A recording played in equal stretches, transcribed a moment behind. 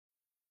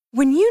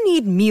When you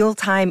need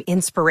mealtime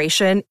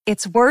inspiration,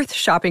 it's worth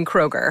shopping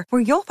Kroger,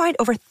 where you'll find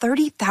over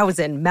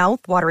 30,000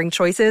 mouth-watering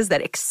choices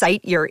that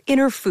excite your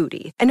inner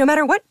foodie. And no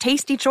matter what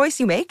tasty choice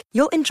you make,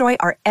 you'll enjoy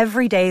our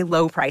everyday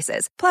low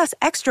prices, plus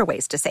extra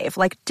ways to save,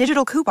 like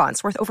digital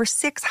coupons worth over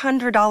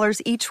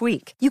 $600 each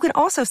week. You can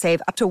also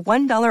save up to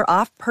 $1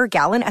 off per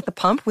gallon at the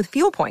pump with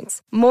fuel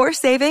points. More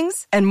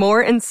savings and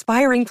more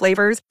inspiring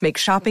flavors make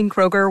shopping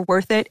Kroger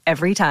worth it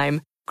every time.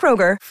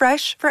 Kroger,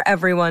 fresh for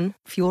everyone.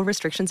 Fuel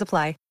restrictions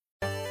apply.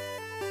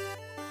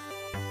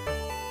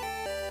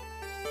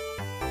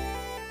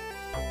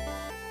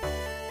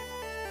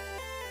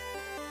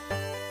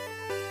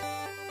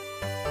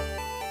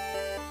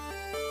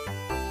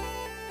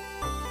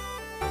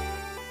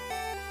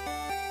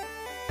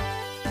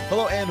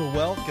 Hello and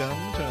welcome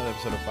to another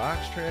episode of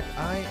Box Trick.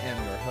 I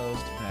am your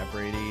host, Matt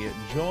Brady,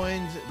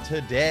 joined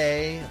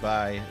today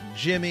by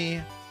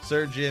Jimmy,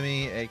 Sir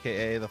Jimmy,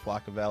 aka the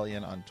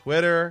Flockavellian on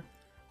Twitter,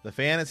 the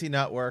Fantasy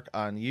Network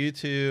on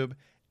YouTube,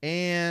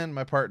 and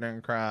my partner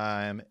in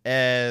crime,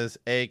 Ez,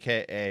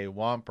 aka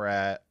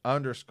Womprat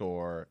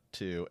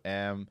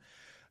 _2M.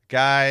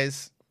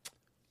 Guys,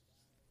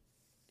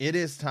 it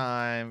is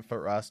time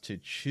for us to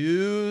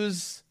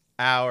choose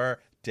our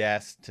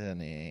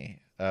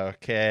destiny.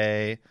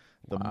 Okay.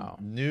 The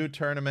new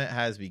tournament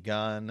has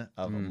begun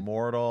of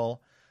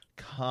Mortal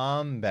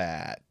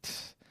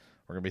Kombat.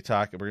 We're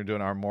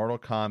doing our Mortal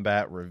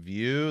Kombat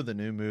review. The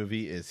new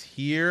movie is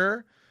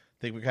here. I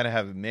think we kind of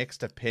have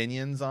mixed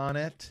opinions on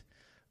it.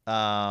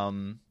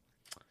 Wow.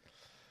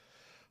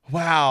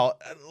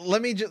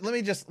 Let me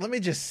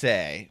just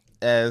say,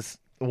 as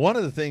one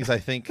of the things I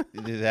think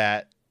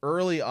that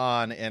early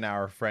on in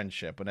our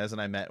friendship, when Ez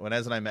and I met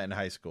in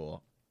high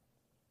school,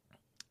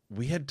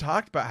 we had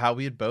talked about how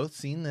we had both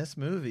seen this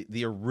movie,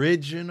 the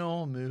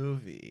original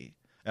movie.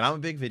 And I'm a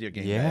big video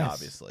game guy,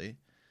 obviously.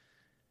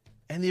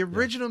 And the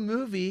original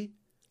movie,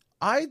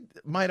 I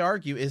might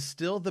argue, is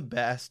still the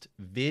best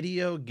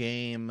video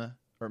game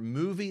or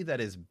movie that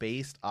is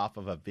based off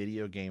of a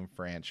video game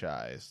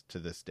franchise to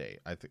this date.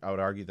 I would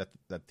argue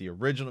that the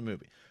original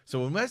movie.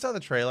 So when I saw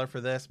the trailer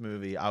for this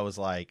movie, I was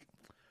like,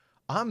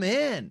 I'm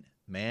in,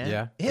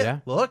 man.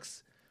 It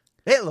looks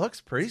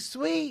pretty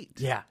sweet.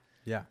 Yeah.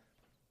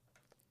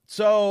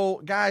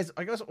 So, guys,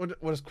 I guess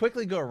we'll just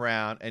quickly go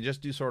around and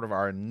just do sort of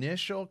our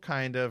initial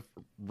kind of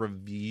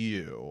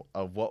review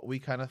of what we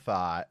kind of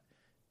thought,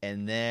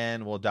 and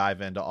then we'll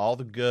dive into all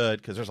the good,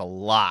 because there's a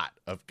lot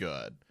of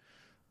good.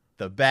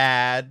 The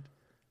bad,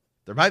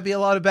 there might be a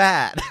lot of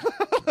bad.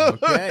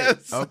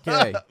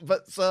 Okay.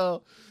 But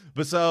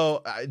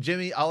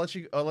Jimmy, I'll let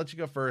you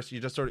go first. You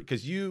just sort of,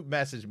 because you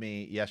messaged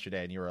me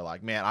yesterday and you were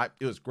like, man,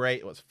 it was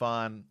great. It was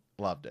fun.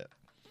 Loved it.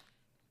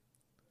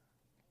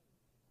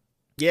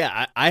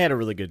 Yeah, I had a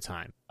really good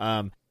time.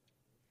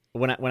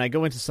 When I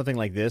go into something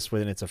like this,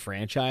 when it's a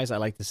franchise, I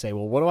like to say,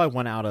 well, what do I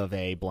want out of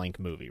a blank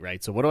movie,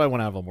 right? So what do I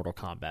want out of a Mortal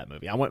Kombat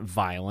movie? I want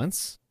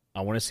violence.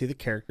 I want to see the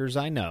characters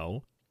I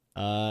know,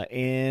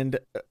 and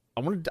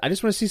I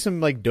just want to see some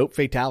like dope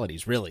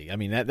fatalities. Really, I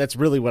mean that's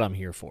really what I'm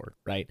here for,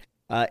 right?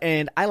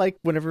 And I like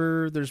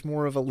whenever there's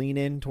more of a lean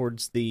in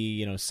towards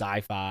the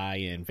sci-fi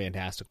and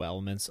fantastical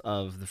elements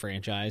of the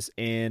franchise,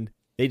 and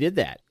they did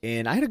that,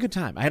 and I had a good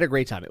time. I had a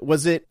great time.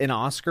 Was it an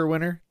Oscar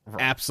winner?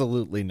 Right.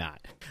 Absolutely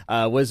not.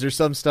 Was there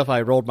some stuff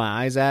I rolled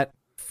my eyes at?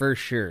 For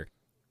sure.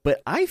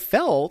 But I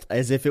felt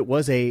as if it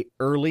was a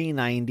early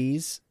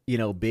 90s,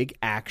 big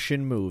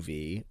action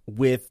movie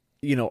with,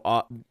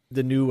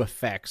 the new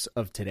effects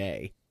of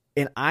today.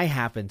 And I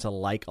happen to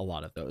like a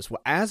lot of those.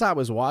 Well, as I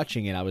was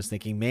watching it, I was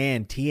thinking,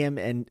 man,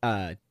 Teenage Mutant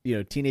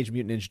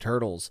Ninja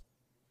Turtles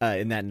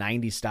in that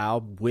 90s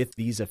style with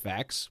these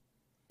effects,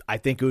 I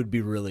think it would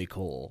be really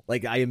cool.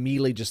 Like, I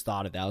immediately just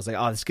thought of that. I was like,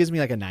 oh, this gives me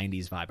like a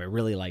 90s vibe. I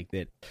really liked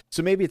it.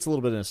 So maybe it's a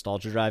little bit of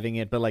nostalgia driving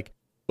it, but like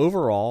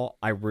overall,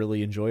 I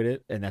really enjoyed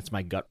it. And that's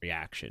my gut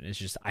reaction. It's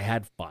just, I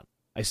had fun.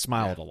 I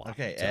smiled a lot.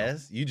 Okay, so.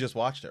 Ez, you just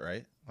watched it,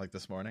 right? Like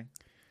this morning?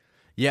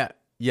 Yeah,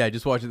 I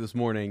just watched it this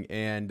morning.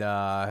 And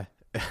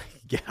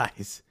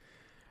guys,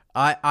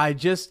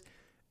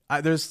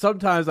 there's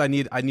sometimes I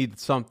need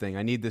something.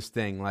 I need this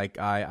thing. Like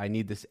I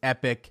need this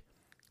epic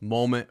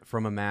moment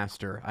from a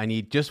master. I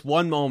need just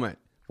one moment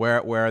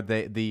where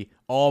the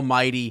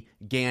almighty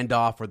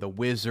Gandalf or the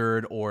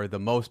wizard or the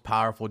most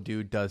powerful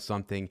dude does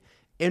something.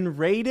 And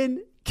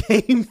Raiden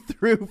came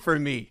through for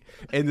me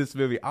in this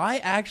movie. I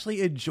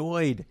actually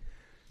enjoyed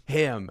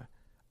him.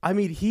 I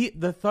mean,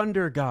 the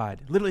thunder god,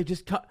 literally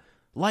just cut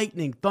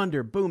lightning,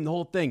 thunder, boom, the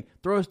whole thing,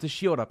 throws the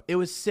shield up. It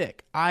was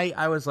sick.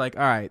 I was like,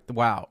 all right,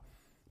 wow.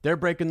 They're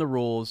breaking the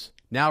rules.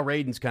 Now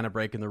Raiden's kind of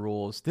breaking the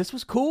rules. This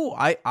was cool.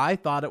 I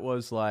thought it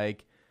was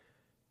like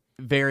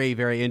very,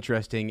 very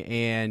interesting,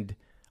 and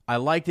I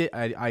liked it.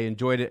 I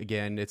enjoyed it.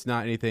 Again, it's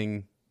not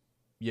anything,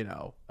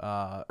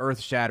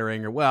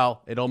 earth-shattering, or,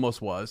 well, it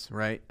almost was,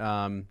 right?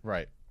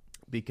 Right.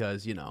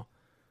 Because,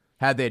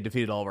 had they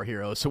defeated all of our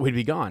heroes, so we'd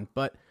be gone.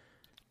 But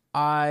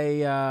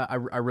I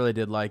really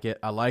did like it.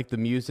 I liked the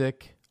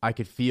music. I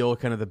could feel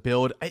kind of the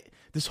build.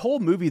 This whole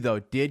movie, though,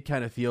 did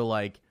kind of feel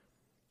like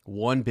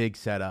one big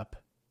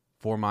setup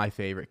for my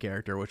favorite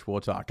character, which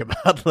we'll talk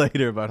about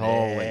later. But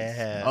holy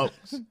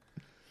smokes.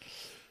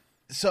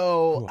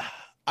 So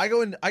I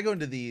go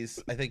into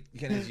these. I think,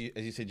 again, as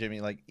you say,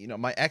 Jimmy, like, you know,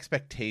 my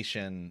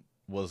expectation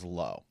was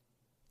low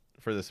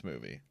for this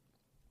movie.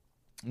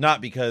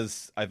 Not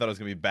because I thought it was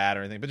gonna be bad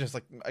or anything, but just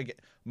like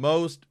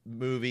most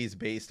movies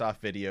based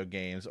off video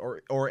games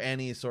or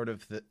any sort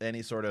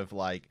of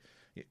like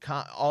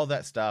all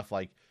that stuff,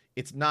 like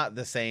it's not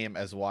the same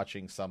as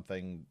watching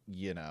something,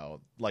 you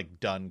know, like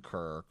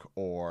Dunkirk,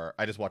 or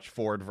I just watched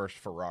Ford versus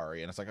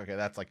Ferrari, and it's like, okay,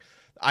 that's like,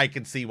 I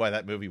can see why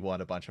that movie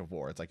won a bunch of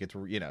awards. Like, it's,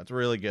 you know, it's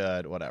really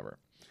good, whatever.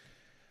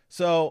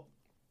 So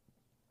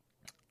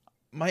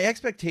my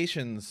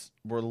expectations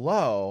were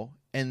low,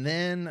 and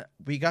then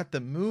we got the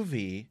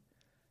movie,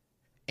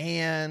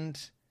 and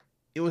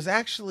it was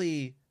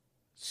actually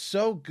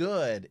so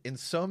good in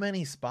so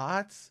many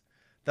spots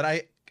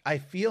that I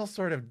feel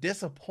sort of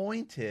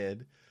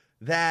disappointed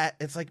that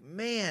it's like,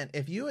 man,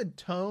 if you had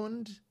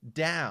toned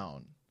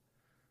down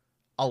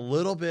a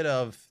little bit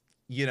of,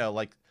 you know,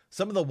 like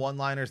some of the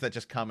one-liners that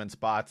just come in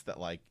spots that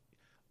like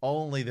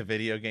only the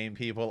video game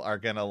people are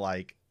gonna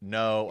like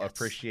know, yes,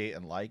 appreciate,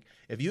 and like,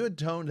 if you had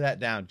toned that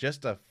down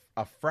just a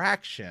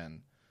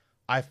fraction,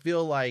 I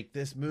feel like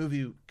this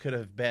movie could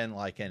have been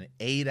like an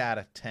 8 out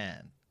of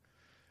 10.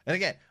 And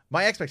again,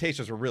 my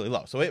expectations were really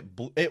low, so it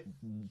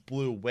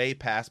blew way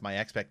past my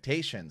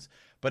expectations.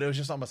 But it was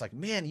just almost like,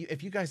 man,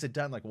 if you guys had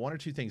done like one or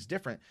two things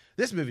different,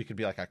 this movie could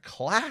be like a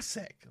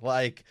classic.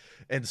 Like,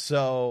 and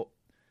so,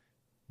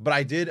 but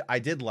I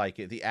did like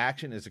it. The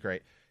action is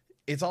great.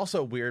 It's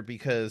also weird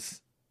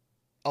because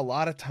a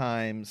lot of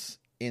times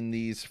in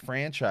these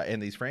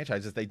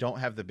franchises, they don't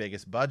have the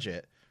biggest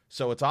budget.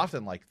 So it's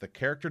often like the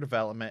character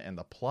development and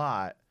the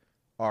plot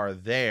are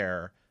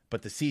there,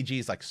 but the CG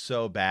is like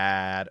so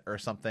bad or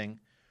something.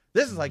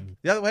 This is like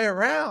the other way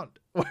around,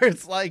 where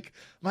it's like,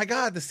 my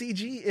God, the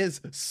CG is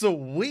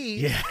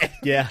sweet. Yeah,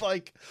 yeah.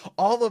 Like,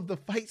 all of the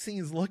fight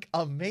scenes look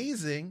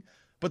amazing,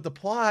 but the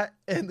plot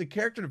and the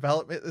character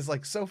development is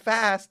like so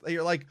fast that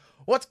you're like,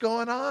 what's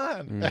going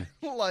on?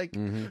 Like,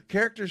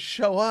 characters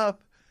show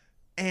up,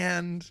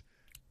 and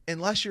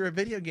unless you're a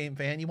video game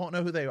fan, you won't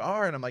know who they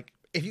are. And I'm like,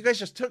 if you guys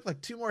just took like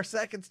 2 more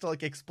seconds to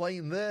like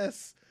explain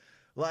this,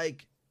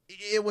 like,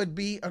 it would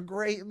be a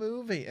great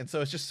movie. And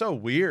so it's just so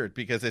weird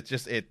because it's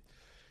just, it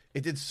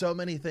did so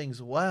many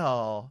things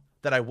well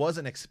that I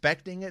wasn't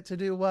expecting it to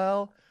do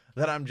well,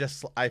 that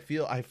I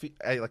feel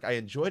like I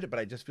enjoyed it, but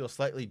I just feel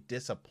slightly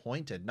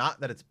disappointed.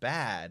 Not that it's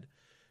bad,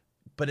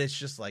 but it's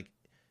just like,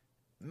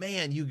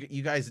 man,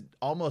 you guys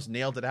almost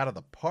nailed it out of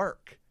the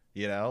park,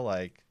 you know,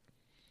 like.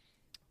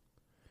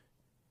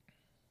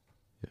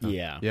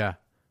 Yeah. Yeah.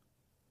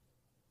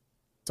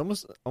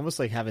 It's almost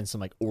like having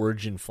some like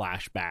origin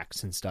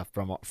flashbacks and stuff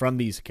from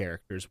these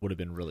characters would have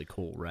been really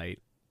cool, right?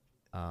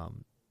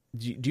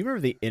 Do you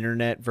remember the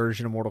internet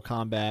version of Mortal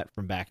Kombat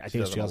from back? I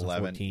think it was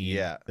 2014.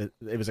 Yeah, it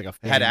was like a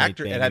it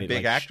had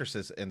big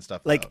actresses and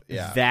stuff. Like though.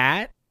 Yeah.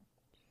 that.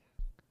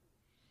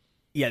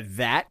 Yeah,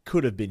 that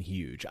could have been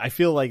huge. I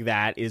feel like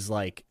that is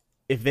like,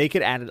 if they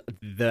could add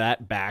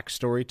that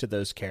backstory to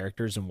those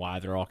characters and why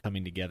they're all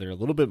coming together a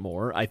little bit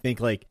more, I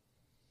think like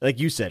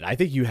you said, I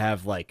think you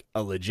have like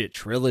a legit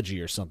trilogy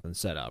or something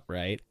set up,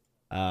 right?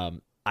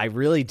 I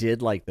really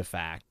did like the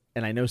fact.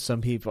 And I know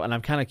some people, and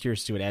I'm kind of curious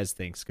to see what Az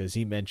thinks, because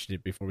he mentioned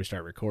it before we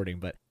start recording,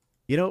 but,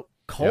 you know,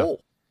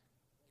 Cole.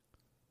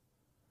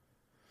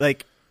 Yeah.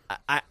 Like,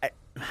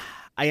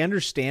 I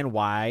understand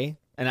why,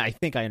 and I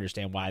think I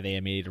understand why they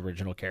made an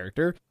original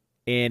character,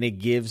 and it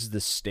gives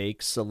the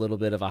stakes a little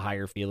bit of a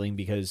higher feeling,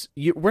 because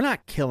we're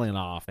not killing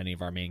off any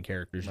of our main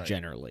characters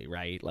generally,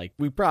 right? Like,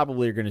 we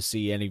probably are going to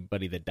see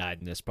anybody that died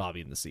in this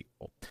probably in the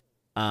sequel.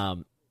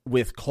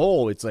 With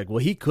Cole, it's like, well,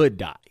 he could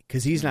die,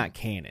 because he's not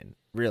canon,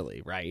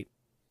 really, right?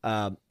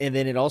 And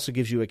then it also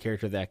gives you a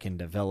character that can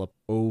develop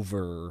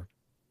over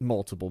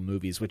multiple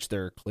movies, which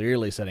they're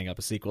clearly setting up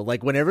a sequel.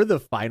 Like, whenever the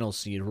final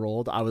scene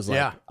rolled, I was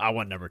like, I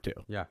want number 2.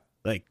 Yeah.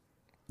 Like,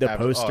 the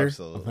poster.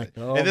 Absolutely. Like,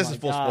 oh, and this is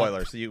full God.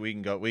 spoiler, so we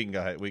can go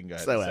ahead So and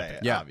say epic.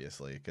 it,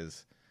 obviously,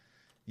 because,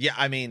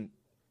 I mean,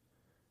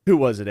 who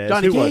was it? Az?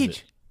 Johnny Who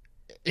Cage.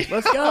 Was it?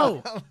 Let's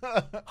go.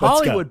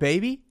 Hollywood,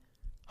 baby.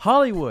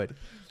 Hollywood.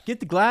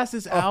 Get the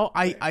glasses out.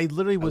 I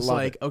literally was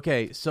like,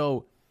 okay,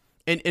 so,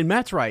 and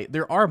Matt's right.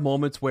 There are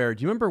moments where,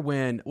 do you remember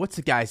when, what's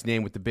the guy's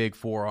name with the big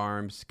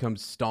forearms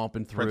comes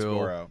stomping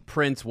through?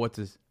 Prince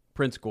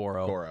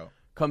Goro. Goro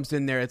comes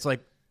in there. It's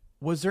like,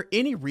 was there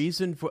any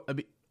reason for, I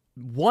mean,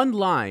 one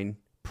line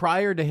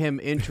prior to him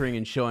entering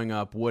and showing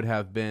up would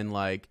have been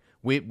like,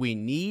 we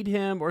need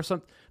him or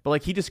something, but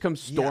like he just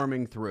comes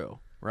storming through,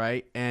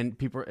 right? And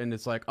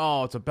it's like,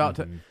 oh, it's about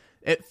to.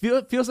 It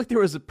feels like there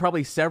was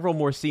probably several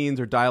more scenes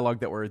or dialogue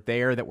that were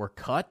there that were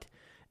cut,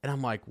 and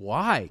I'm like,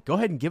 why? Go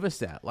ahead and give us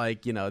that.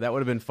 Like, you know, that would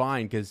have been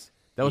fine, because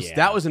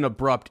that was an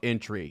abrupt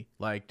entry.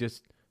 Like,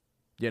 just,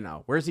 you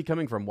know, where's he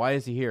coming from? Why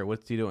is he here?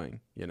 What's he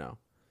doing? You know.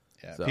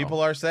 Yeah, so, people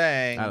are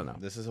saying, I don't know.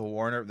 This is a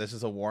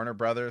Warner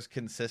Brothers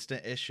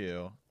consistent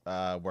issue,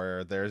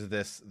 where there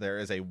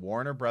is a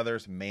Warner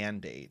Brothers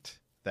mandate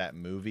that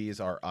movies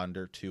are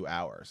under 2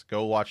 hours.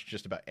 Go watch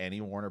just about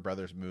any Warner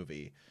Brothers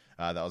movie.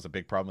 That was a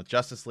big problem with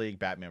Justice League,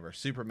 Batman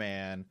vs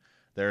Superman.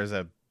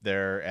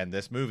 And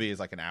this movie is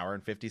like an hour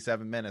and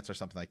 57 minutes or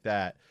something like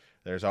that.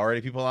 There's already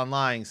people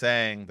online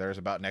saying there's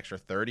about an extra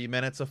 30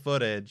 minutes of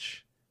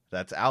footage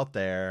that's out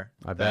there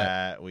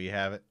that we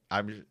haven't.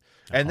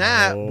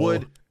 That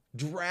would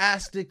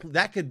drastically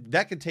that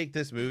could take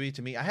this movie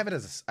to me. I have it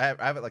as I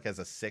have it like as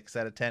a 6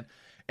 out of 10.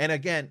 And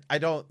again,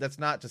 that's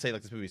not to say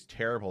like this movie's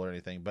terrible or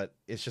anything, but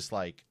it's just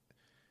like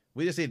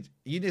you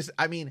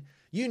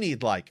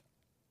need like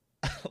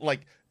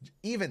like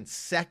even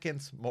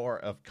seconds more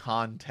of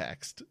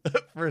context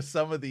for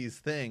some of these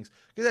things.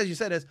 Because as you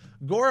said, as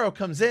Goro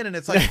comes in and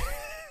it's like,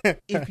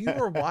 if you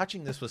were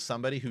watching this with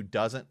somebody who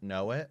doesn't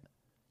know it,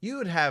 you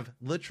would have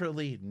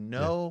literally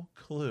no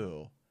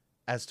clue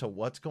as to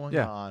what's going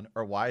on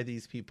or why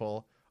these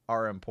people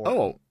are important.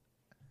 Oh,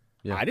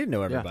 yeah. I didn't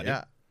know everybody.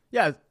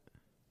 Yeah.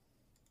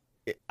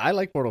 I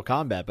like Mortal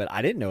Kombat, but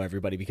I didn't know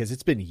everybody because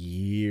it's been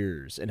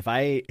years. And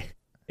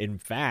in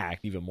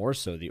fact, even more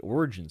so, the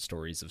origin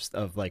stories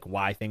of like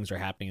why things are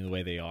happening the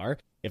way they are.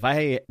 If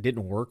I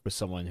didn't work with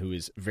someone who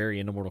is very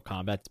into Mortal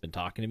Kombat that's been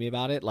talking to me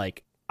about it,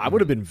 like I would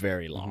have been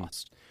very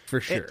lost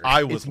for sure.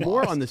 It's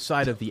more on the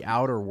side of the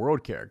Outer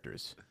World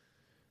characters.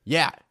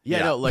 Yeah.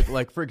 No,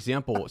 like for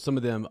example, some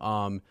of them,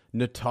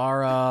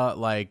 Natara,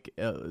 like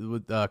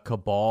with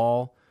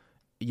Cabal,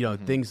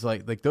 things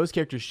like those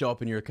characters show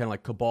up in your kind of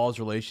like Cabal's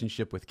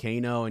relationship with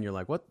Kano, and you're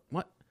like, what?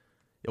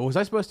 Was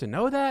I supposed to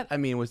know that? I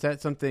mean, was that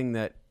something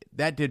that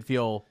did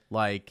feel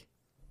like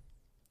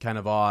kind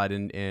of odd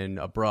and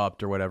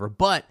abrupt or whatever?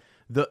 But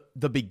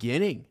the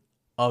beginning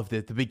of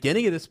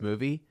this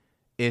movie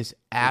is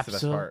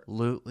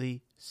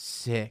absolutely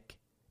sick.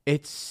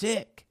 It's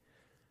sick.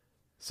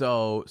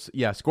 So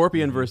yeah,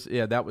 Scorpion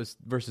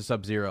versus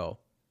Sub-Zero.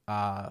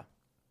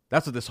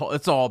 That's what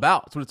it's all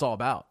about. That's what it's all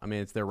about. I mean,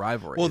 it's their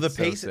rivalry. Well,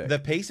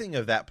 the pacing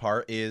of that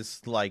part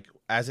is like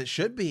as it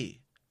should be.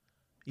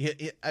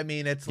 I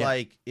mean, it's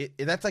like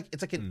it's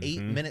like an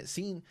 8-minute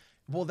scene.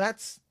 Well,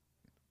 that's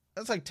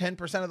like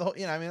 10% of the whole.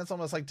 I mean, that's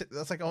almost like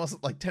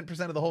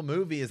 10% of the whole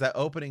movie is that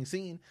opening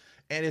scene,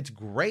 and it's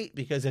great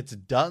because it's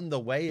done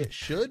the way it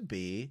should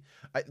be.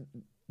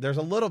 There's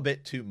a little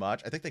bit too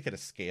much. I think they could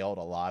have scaled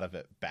a lot of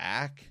it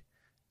back,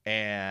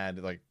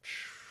 and like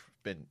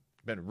been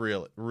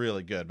really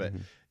really good. But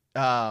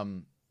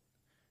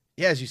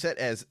as you said,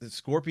 as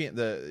Scorpion,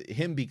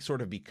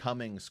 sort of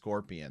becoming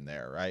Scorpion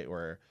there, right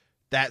where.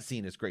 That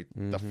scene is great.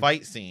 The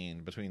fight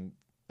scene between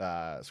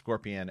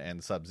Scorpion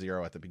and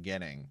Sub-Zero at the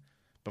beginning,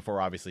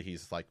 before obviously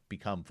he's like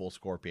become full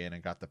Scorpion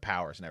and got the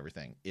powers and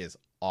everything, is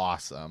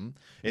awesome.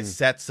 It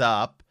sets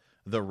up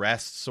the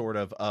rest sort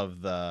of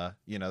the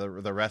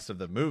the rest of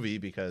the movie,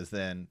 because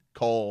then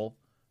Cole,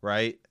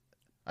 right?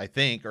 I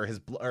think,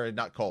 or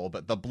not Cole,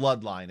 but the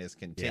bloodline is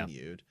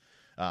continued.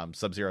 Yeah.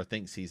 Sub-Zero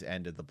thinks he's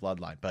ended the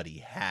bloodline, but he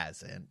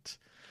hasn't.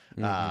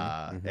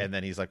 And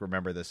then he's like,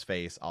 remember this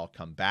face, I'll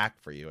come back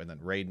for you. And then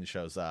Raiden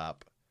shows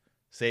up,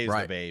 saves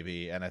the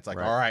baby, and it's like,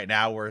 all right,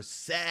 now we're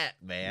set,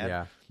 man.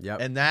 Yeah.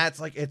 Yep. And that's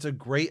like, it's a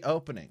great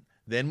opening.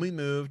 Then we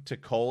move to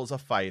Cole's a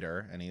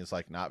fighter, and he's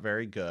like not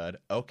very good.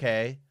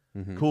 Okay,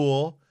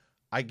 cool,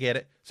 I get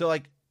it. So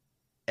like,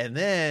 and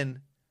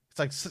then it's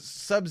like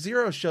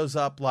Sub-Zero shows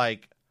up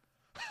like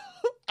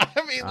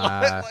I mean,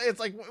 it's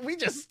like we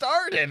just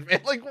started,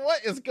 man. Like,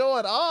 what is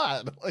going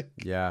on? Like,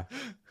 yeah.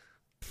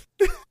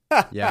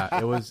 Yeah,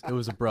 it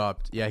was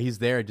abrupt. Yeah, he's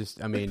there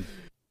just, I mean,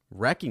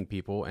 wrecking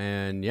people,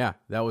 and yeah,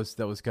 that was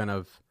kind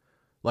of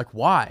like,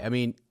 why? I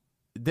mean,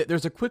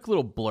 there's a quick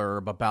little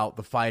blurb about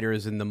the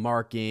fighters and the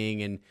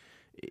marking, and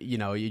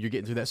you're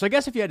getting through that. So I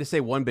guess if you had to say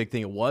one big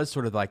thing, it was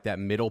sort of like that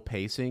middle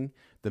pacing,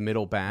 the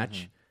middle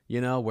batch,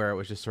 where it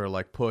was just sort of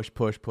like push,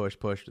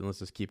 and let's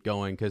just keep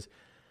going. Because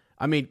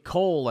I mean,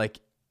 Cole, like,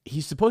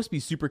 he's supposed to be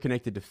super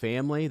connected to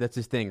family. That's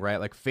his thing, right?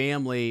 Like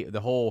family,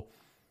 the whole,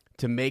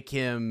 to make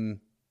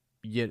him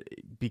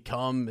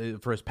become,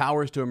 for his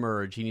powers to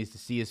emerge, he needs to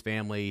see his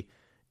family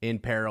in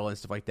peril and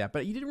stuff like that. But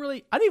I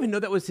didn't even know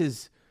that was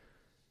his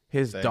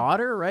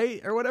daughter, right,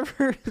 or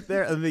whatever.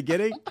 There at the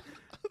beginning,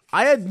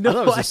 I had no. I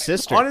thought it was his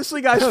sister.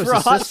 Honestly, guys, for a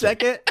hot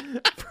second,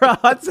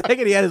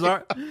 he had his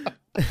arm.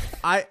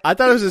 I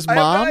thought it was his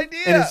mom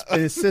and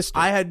his sister.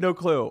 I had no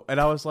clue, and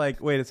I was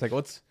like, wait a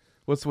second,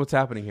 what's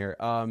happening here?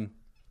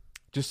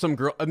 Just some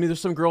girl. I mean, there's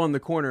some girl in the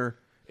corner,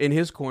 in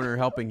his corner,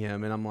 helping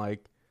him, and I'm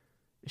like,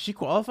 is she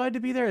qualified to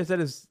be there? Is that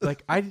his,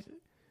 like,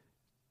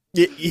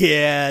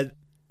 Yeah,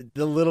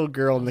 the little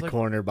girl in the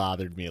corner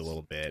bothered me a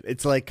little bit.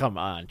 It's like, come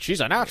on, she's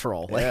a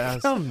natural. Like,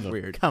 yeah,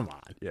 weird. Come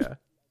on. Yeah.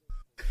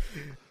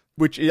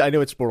 Which I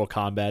know it's Mortal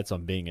Kombat, so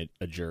I'm being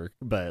a jerk,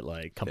 but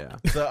like, come on.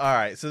 So all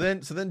right, so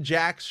then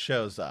Jax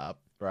shows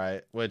up,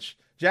 right? Which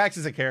Jax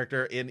is a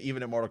character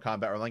even in Mortal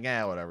Kombat. We're like,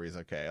 whatever, he's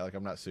okay. Like,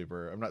 I'm not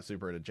super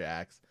into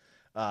Jax,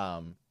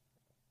 and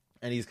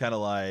he's kind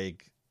of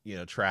like,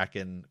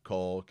 tracking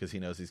Cole because he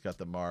knows he's got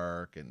the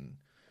mark, and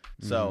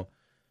so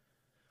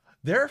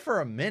there for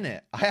a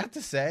minute, I have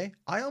to say,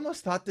 I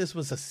almost thought this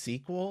was a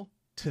sequel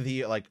to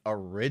the like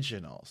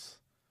originals,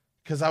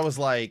 because I was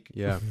like,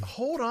 Yeah.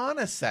 hold on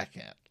a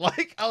second.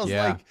 Like I was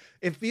Yeah. like,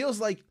 it feels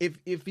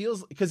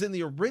because in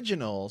the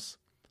original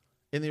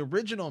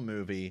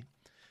movie,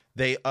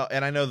 they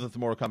and I know that the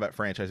Mortal Kombat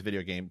franchise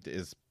video game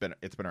it's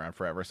been around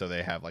forever, so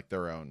they have like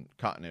their own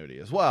continuity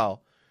as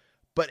well.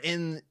 But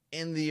in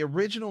the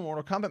original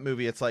Mortal Kombat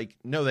movie, it's like,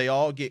 no, they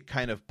all get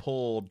kind of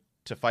pulled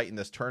to fight in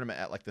this tournament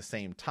at like the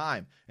same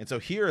time. And so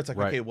here it's like,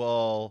 Right. okay,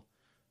 well,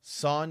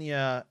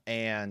 Sonya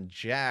and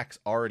Jax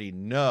already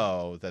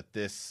know that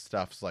this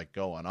stuff's like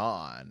going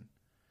on.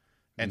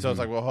 And so it's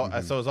like,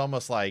 well, so it's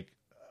almost like,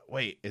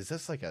 wait, is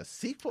this like a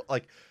sequel?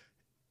 Like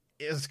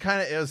I was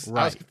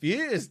Right.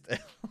 confused.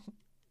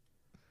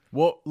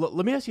 Well,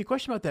 let me ask you a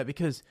question about that,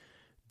 because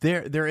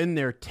they're in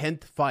their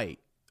 10th fight.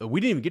 We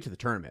didn't even get to the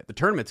tournament. The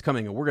tournament's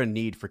coming, and we're going to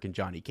need freaking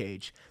Johnny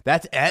Cage.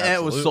 That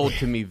was sold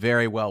to me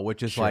very well,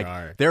 which is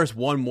there's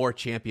one more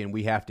champion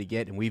we have to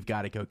get, and we've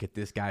got to go get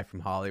this guy from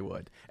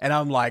Hollywood. And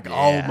I'm like,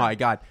 oh my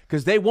God,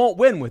 because they won't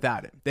win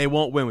without him. They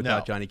won't win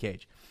without Johnny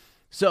Cage.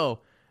 So,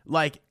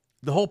 like,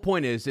 the whole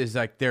point is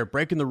like they're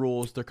breaking the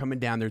rules. They're coming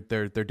down.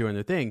 They're doing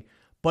their thing.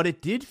 But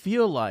it did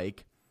feel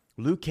like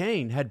Liu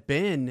Kang had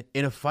been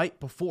in a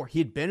fight before. He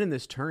had been in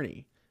this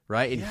tourney,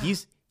 right? And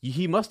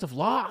he must have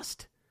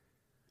lost.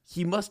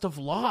 He must have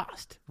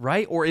lost,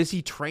 right? Or is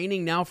he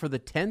training now for the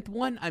 10th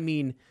one? I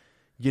mean,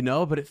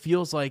 but it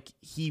feels like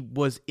he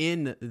was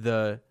in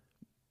the...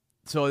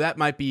 So that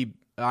might be...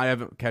 I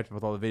haven't kept up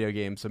with all the video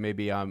games, so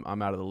maybe I'm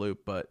out of the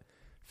loop, but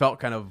felt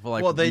kind of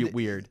like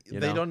weird.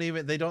 They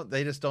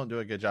just don't do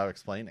a good job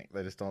explaining.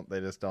 They just don't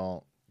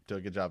do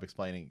a good job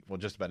explaining, well,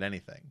 just about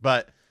anything.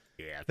 But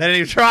Yeah, they didn't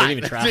even try. They didn't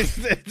even try.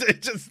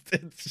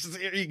 It's just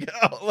here you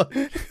go.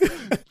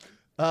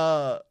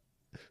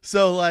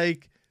 So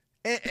like,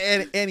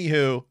 and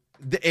anywho,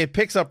 it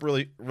picks up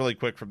really, really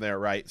quick from there,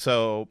 right?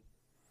 So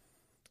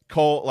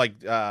Cole, like,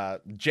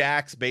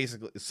 Jax,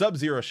 basically,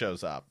 Sub-Zero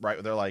shows up,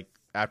 right? They're like,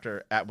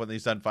 when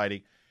he's done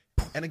fighting.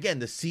 And again,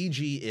 the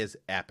CG is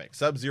epic.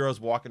 Sub-Zero's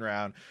walking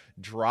around,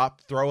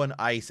 throwing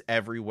ice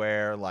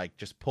everywhere, like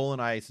just pulling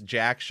ice.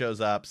 Jax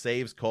shows up,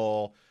 saves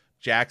Cole.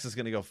 Jax is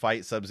going to go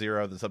fight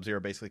Sub-Zero. Then Sub-Zero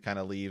basically kind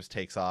of leaves,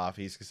 takes off.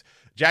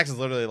 Jax is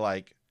literally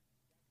like,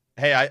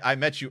 hey, I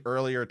met you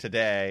earlier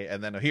today,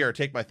 and then here,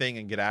 take my thing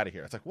and get out of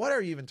here. It's like, what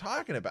are you even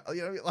talking about?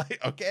 You know, like,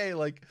 okay,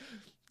 like,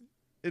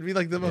 it'd be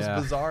like the most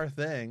bizarre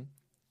thing.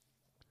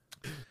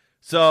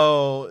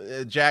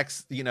 So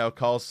Jax,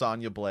 calls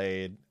Sonya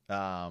Blade,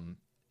 and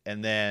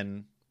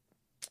then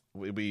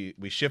we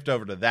shift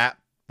over to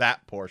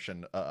that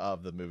portion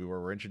of the movie where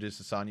we're introduced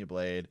to Sonya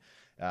Blade.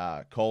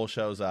 Cole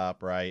shows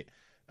up, right?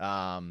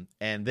 And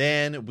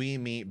then we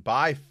meet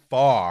by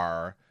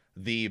far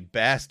the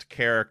best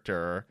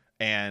character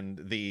and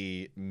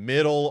the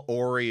middle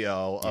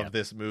Oreo of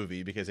this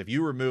movie, because if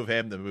you remove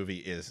him, the movie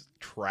is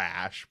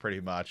trash pretty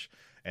much,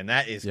 and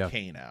that is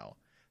Kano.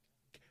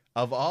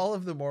 Of all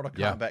of the Mortal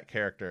Kombat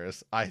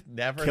characters, I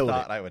never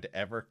thought I would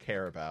ever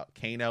care about.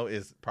 Kano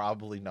is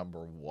probably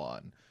number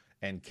one.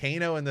 And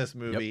Kano in this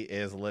movie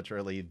is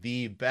literally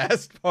the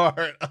best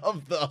part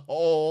of the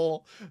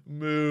whole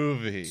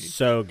movie.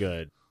 So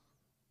good.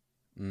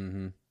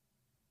 Mm-hmm.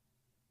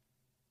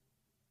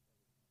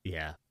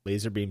 Yeah,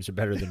 laser beams are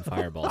better than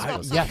fireballs.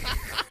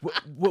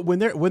 When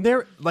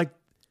they're like,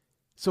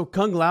 so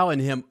Kung Lao and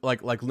him,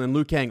 like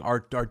Liu Kang are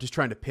just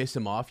trying to piss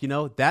him off.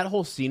 That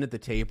whole scene at the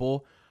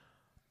table,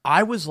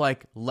 I was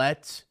like,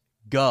 let's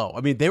go. I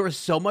mean, there was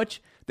so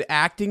much. The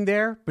acting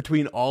there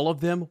between all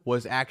of them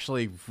was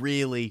actually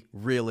really,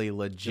 really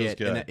legit,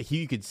 and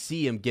you could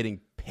see him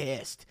getting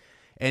pissed,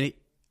 and it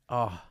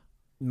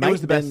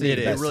was the best scene.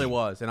 It really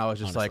was, and I was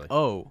just like,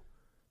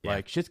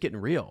 like shit's getting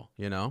real,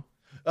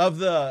 Of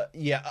the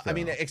I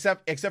mean,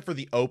 except for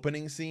the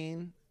opening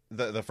scene,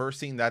 the first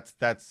scene, that's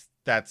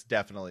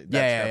definitely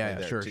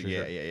there sure, too.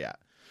 Sure.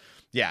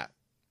 Yeah.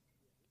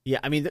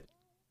 I mean,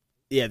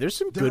 there's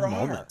some good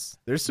moments.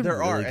 There's some really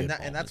good moments.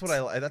 And that's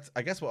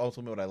I guess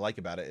what I like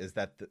about it is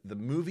that the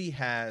movie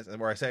has, and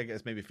where I say I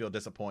guess maybe feel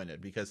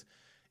disappointed, because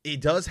it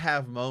does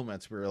have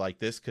moments where you're like,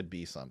 this could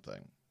be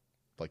something,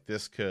 like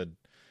this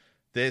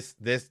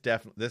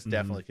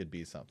definitely could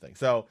be something.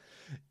 So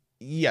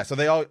so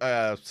they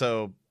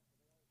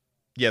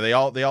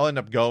all they all end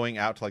up going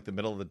out to like the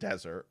middle of the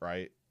desert,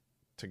 right,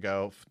 to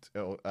go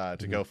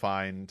go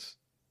find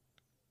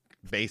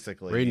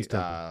basically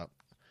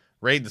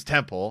Raiden's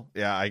temple.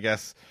 Yeah, I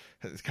guess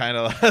it's kind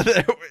of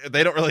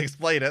they don't really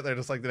explain it. They're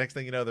just like, the next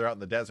thing you know, they're out in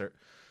the desert.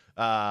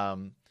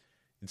 And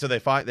so they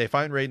find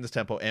Raiden's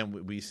temple,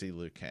 and we see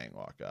Liu Kang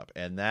walk up,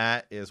 and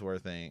that is where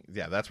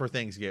that's where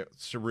things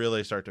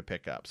really start to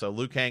pick up. So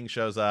Liu Kang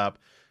shows up,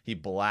 he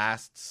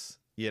blasts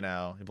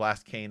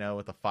Kano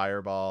with a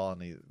fireball,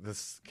 and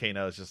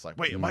Kano is just like,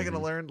 wait, am I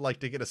gonna learn like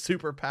to get a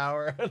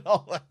superpower and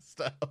all that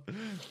stuff?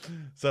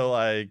 So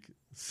like,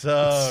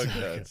 so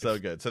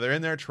good. So they're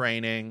in there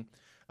training.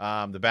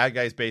 The bad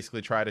guys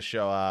basically try to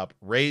show up.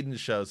 Raiden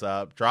shows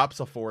up, drops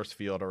a force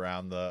field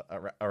around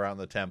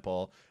the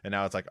temple, and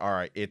now it's like, all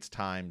right, it's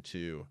time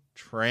to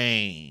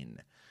train.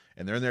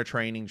 And they're in there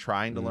training,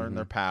 trying to learn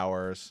their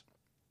powers.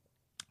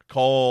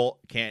 Cole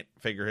can't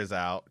figure his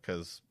out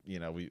because he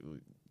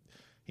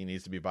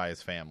needs to be by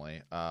his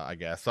family. I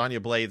guess Sonya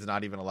Blade's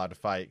not even allowed to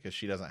fight because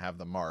she doesn't have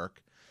the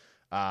mark.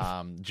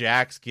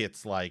 Jax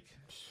gets like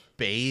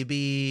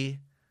baby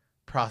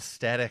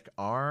prosthetic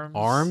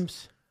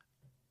arms.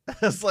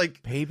 It's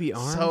like Baby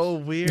arms? so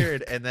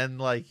weird. And then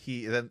like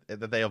then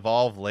they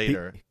evolve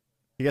later.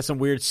 You got some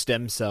weird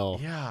stem cell.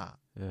 Yeah.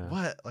 Yeah.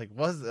 What like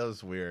that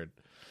was weird.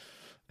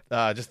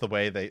 Just the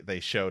way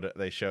they showed it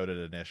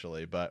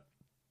initially, but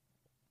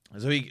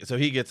so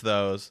he gets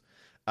those,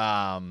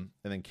 and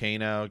then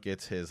Kano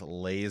gets his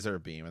laser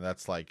beam, and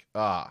that's like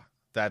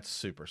that's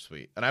super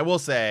sweet. And I will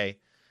say,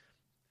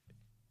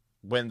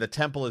 when the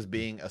temple is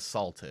being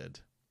assaulted,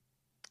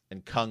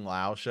 and Kung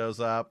Lao shows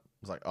up, I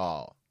was like,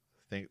 I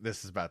think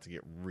this is about to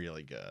get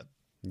really good.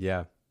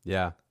 Yeah.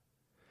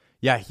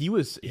 He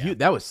was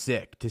that was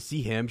sick to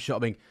see him show. I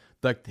mean,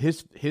 like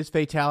his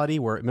fatality.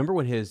 Where remember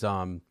when his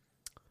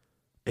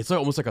it's like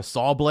almost like a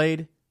saw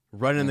blade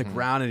running in the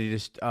ground, and he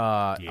just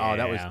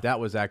that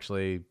was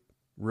actually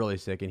really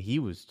sick, and he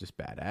was just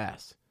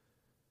badass.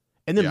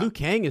 And then Liu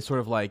Kang is sort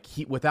of like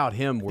without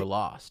him we're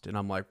lost, and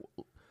I'm like,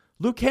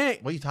 Liu Kang,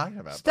 what are you talking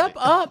about? Step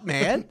buddy? up,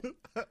 man!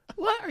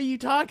 What are you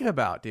talking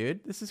about,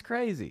 dude? This is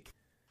crazy.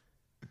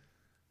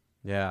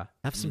 Yeah,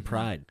 Have some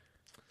pride.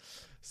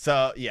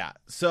 So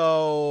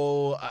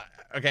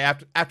okay.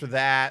 After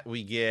that,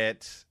 we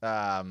get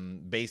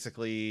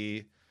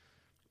basically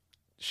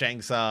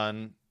Shang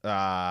Tsung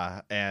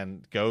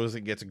and goes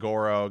and gets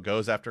Goro.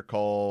 Goes after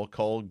Cole.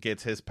 Cole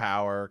gets his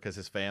power because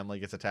his family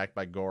gets attacked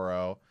by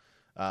Goro.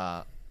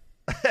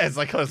 It's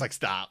like I was like,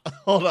 stop,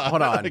 hold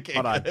on.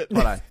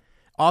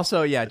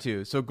 Also,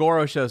 too. So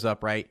Goro shows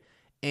up, right,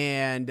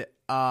 and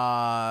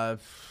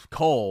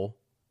Cole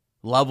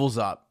levels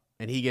up.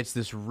 And he gets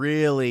this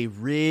really,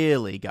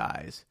 really,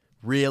 guys,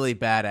 really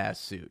badass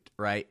suit,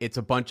 right? It's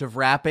a bunch of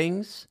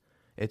wrappings.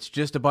 It's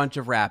just a bunch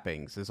of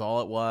wrappings is all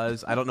it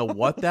was. I don't know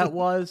what that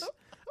was.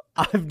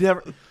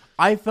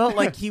 I felt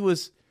like he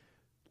was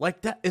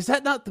like that. Is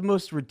that not the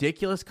most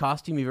ridiculous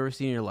costume you've ever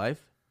seen in your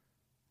life?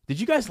 Did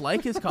you guys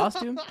like his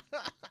costume?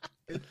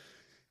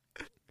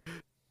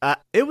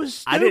 It was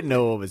stupid. I didn't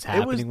know what was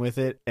happening with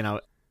it. And I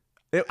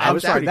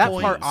was sorry. That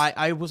confused. part,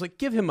 I was like,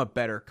 give him a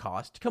better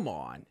cost. Come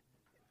on.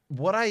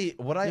 What I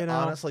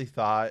honestly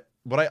thought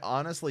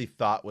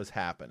was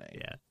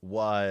happening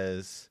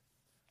was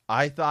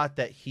I thought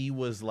that he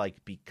was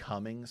like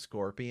becoming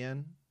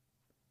Scorpion.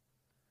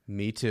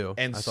 Me too.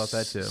 And I thought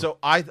that too. So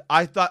I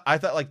thought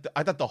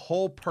the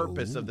whole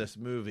purpose of this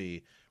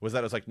movie was that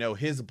it was like, no,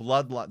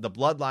 the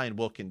bloodline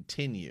will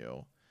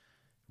continue,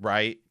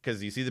 right?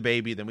 Because you see the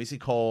baby, then we see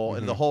Cole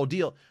and the whole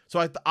deal.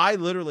 So I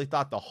literally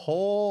thought the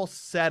whole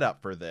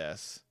setup for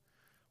this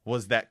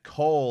was that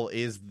Cole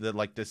is the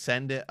like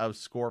descendant of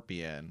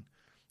Scorpion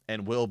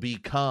and will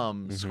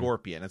become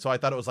Scorpion. And so I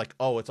thought it was like,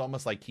 it's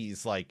almost like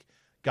he's like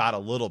got a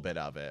little bit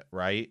of it,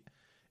 right?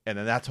 And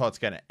then that's how it's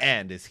going to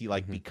end is he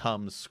like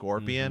becomes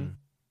Scorpion.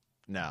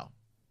 No.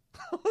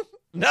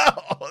 No,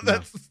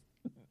 that's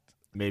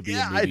maybe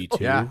a movie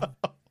 2. Yeah.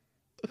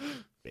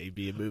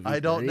 Maybe a movie I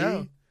don't 3.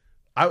 know.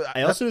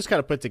 I also just kind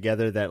of put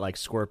together that like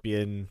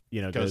Scorpion,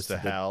 goes to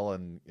hell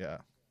and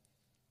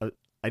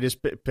I just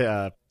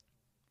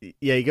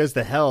he goes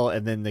to hell,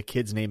 and then the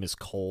kid's name is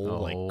Cole.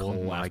 Like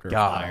Cole my after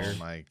gosh. fire. Oh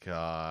my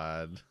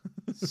god.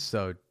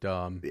 So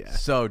dumb. Yeah.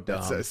 So dumb.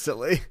 That's so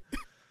silly.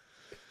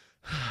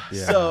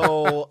 Yeah.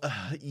 So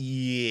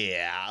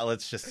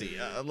let's just see.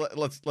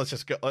 Let's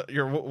just go.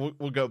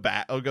 We'll go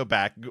back. I'll go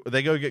back.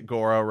 They go get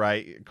Goro,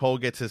 right? Cole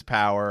gets his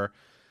power.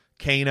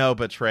 Kano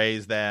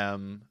betrays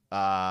them.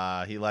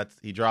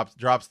 He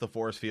drops the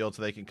force field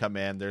so they can come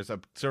in. There's a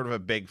sort of a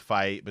big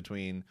fight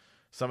between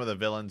some of the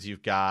villains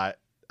you've got.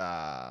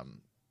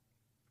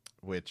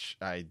 Which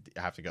I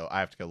have to go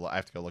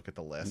look at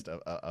the list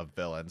of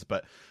villains.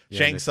 But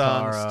Shang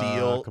Tsung,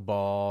 Steel,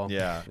 Cabal.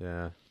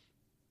 Yeah.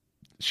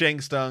 Shang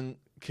Tsung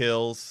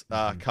kills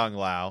Kung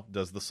Lao,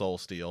 does the Soul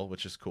Steal,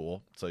 which is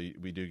cool. So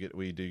we do get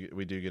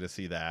to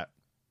see that.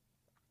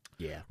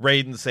 Yeah.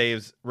 Raiden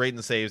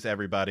saves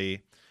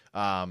everybody.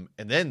 And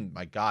then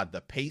my God, the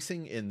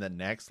pacing in the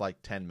next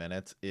like 10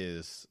 minutes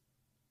is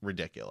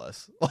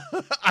ridiculous.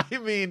 I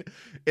mean,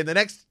 in the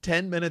next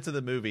 10 minutes of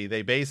the movie,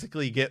 they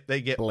basically get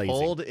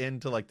pulled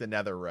into like the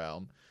nether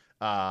realm,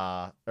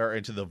 or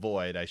into the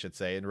void, I should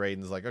say. And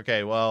Raiden's like,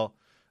 okay, well,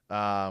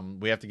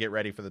 we have to get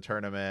ready for the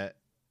tournament.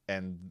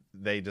 And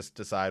they just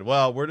decide,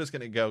 well, we're just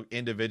going to go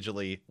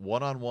individually,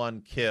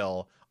 one-on-one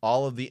kill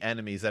all of the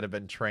enemies that have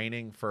been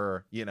training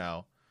for,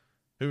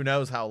 who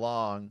knows how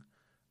long.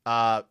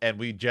 And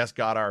we just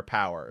got our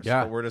powers.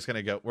 Yeah. So we're just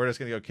gonna go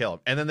kill them.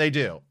 And then they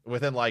do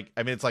within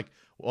it's like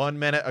 1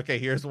 minute. Okay,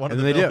 here's one of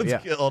the villains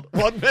killed.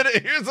 1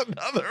 minute, here's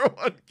another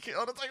one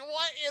killed. It's like,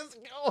 what is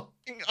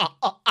going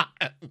on?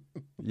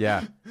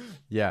 Yeah.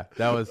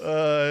 That was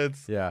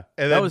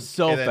that was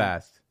so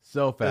fast.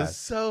 So fast. It was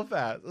so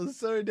fast. It was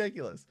so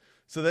ridiculous.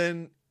 So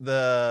then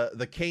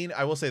the Kane,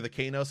 I will say the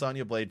Kano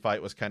Sonya Blade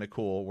fight was kind of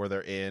cool, where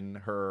they're in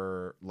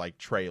her like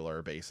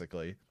trailer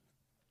basically,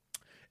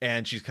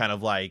 and she's kind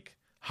of like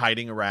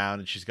hiding around,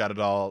 and she's got it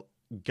all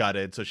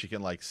gutted so she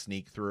can like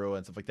sneak through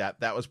and stuff like that.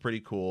 That was pretty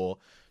cool.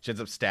 She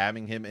ends up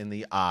stabbing him in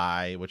the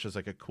eye, which was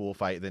like a cool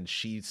fight. Then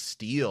she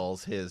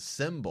steals his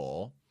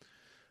symbol,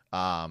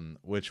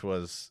 which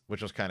was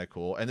kind of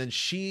cool. And then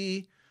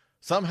she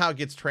somehow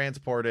gets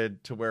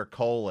transported to where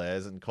Cole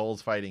is, and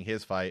Cole's fighting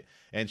his fight,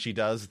 and she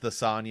does the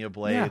Sonya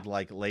Blade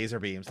like laser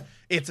beams.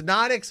 It's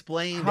not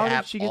explained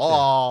at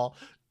all.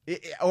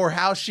 Or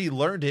how she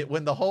learned it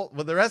when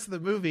the rest of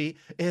the movie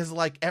is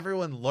like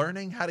everyone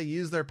learning how to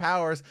use their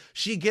powers.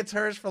 She gets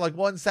hers for like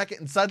 1 second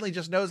and suddenly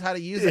just knows how to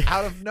use it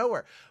out of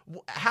nowhere.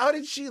 How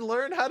did she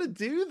learn how to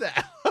do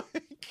that?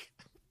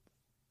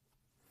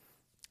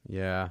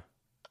 Yeah.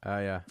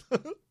 Yeah.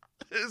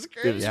 It's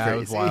crazy. Yeah, it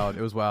was wild.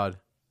 It was wild.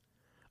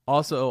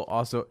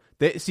 Also,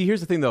 here's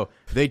the thing though.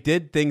 They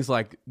did things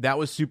like that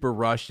was super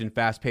rushed and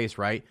fast paced,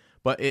 right?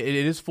 But it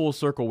is full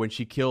circle when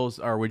she kills,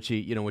 or when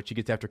she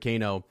gets after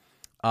Kano.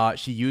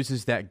 She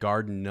uses that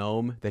garden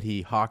gnome that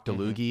he hawked a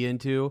loogie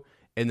into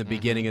in the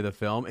beginning of the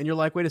film. And you're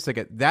like, wait a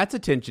second, that's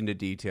attention to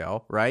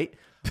detail, right?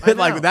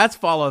 Like, that's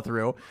follow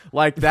through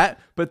like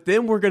that. But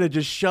then we're going to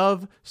just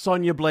shove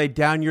Sonya Blade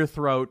down your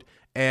throat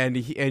and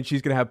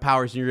she's going to have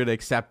powers and you're going to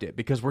accept it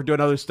because we're doing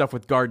other stuff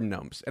with garden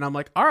gnomes. And I'm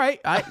like, all right,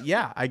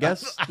 I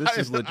guess this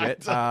is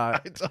legit.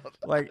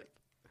 Like,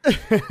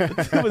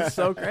 it was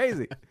so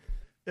crazy.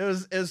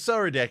 It was so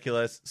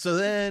ridiculous. So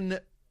then,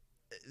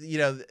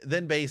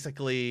 then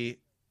basically,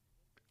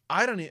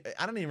 I don't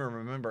even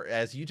remember.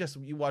 As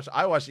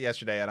I watched it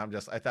yesterday, and I'm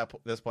just at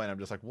this point, I'm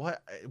just like,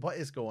 what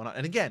is going on?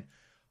 And again,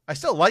 I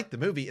still like the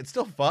movie. It's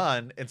still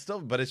fun.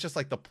 But it's just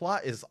like the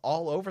plot is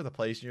all over the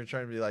place, and you're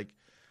trying to be like,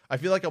 I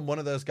feel like I'm one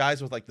of those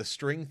guys with like the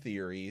string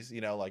theories,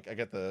 like I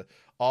get the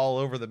all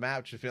over the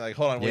map, just being like,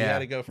 hold on, we got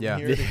to go from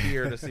here to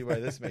here to see why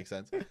this makes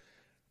sense.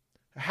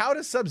 How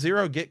does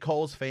Sub-Zero get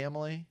Cole's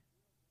family?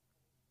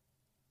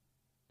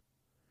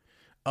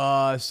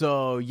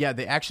 So yeah,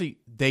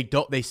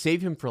 they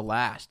save him for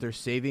last. They're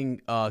saving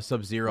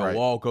Sub-Zero. Right.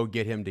 We'll all go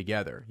get him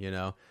together,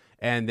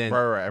 and then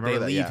they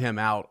leave him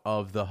out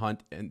of the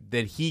hunt, and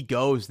then he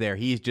goes there.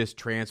 He's just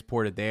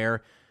transported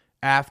there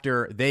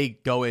after they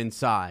go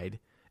inside,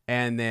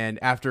 and then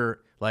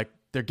after like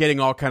they're getting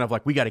all kind of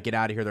like, we got to get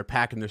out of here. They're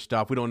packing their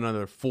stuff. We don't want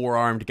another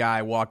 4-armed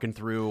guy walking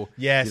through,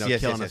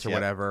 killing us or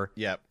whatever.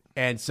 Yep.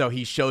 And so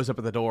he shows up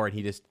at the door, and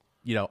he just,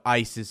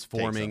 ice is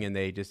forming, and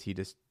he just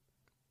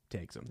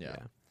takes him. Yeah.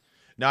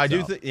 Now I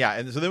do think,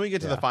 and so then we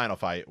get to the final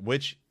fight,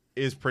 which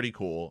is pretty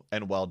cool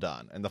and well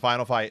done. And the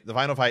final fight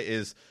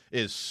is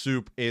I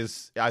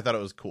thought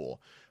it was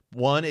cool.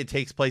 One, it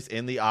takes place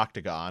in the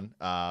octagon,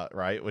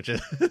 right, which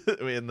is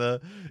in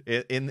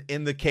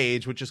the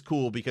cage, which is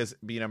cool because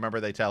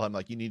remember they tell him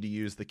like you need to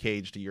use the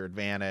cage to your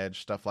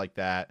advantage, stuff like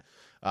that.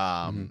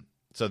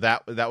 So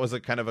that was a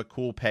kind of a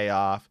cool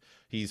payoff.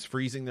 He's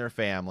freezing their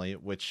family,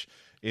 which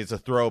is a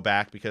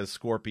throwback because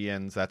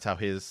Scorpions, that's how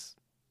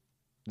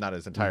not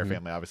his entire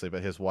family, obviously,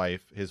 but his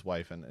wife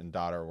and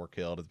daughter were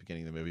killed at the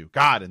beginning of the movie.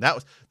 God, and that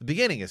was the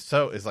beginning is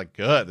like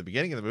good. The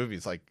beginning of the movie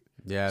is like,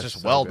 it's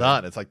just so well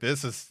done. It's like,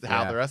 this is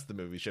how the rest of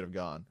the movie should have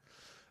gone.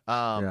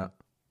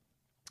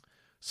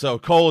 So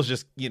Cole's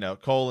just,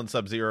 Cole and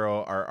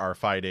Sub-Zero are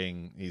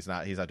fighting. He's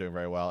not doing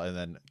very well. And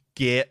then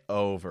get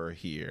over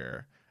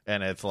here.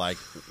 And it's like,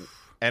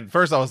 and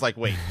first I was like,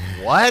 wait,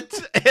 what?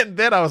 And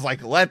then I was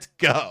like, let's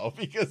go,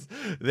 because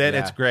then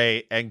it's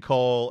great. And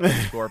Cole and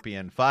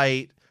Scorpion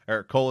fight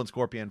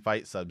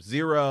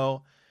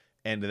Sub-Zero.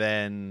 And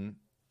then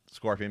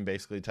Scorpion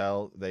basically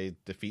they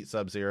defeat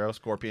Sub-Zero.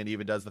 Scorpion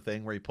even does the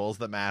thing where he pulls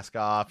the mask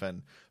off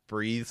and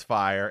breathes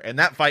fire, and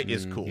that fight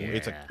is cool.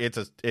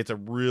 It's a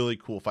really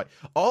cool fight.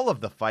 All of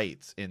the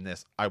fights in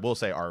this, I will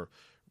say, are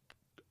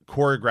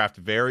choreographed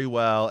very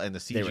well, and the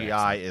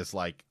CGI is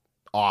like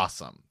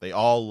awesome. They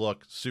all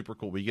look super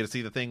cool. We get to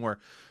see the thing where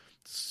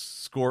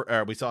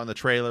we saw in the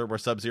trailer where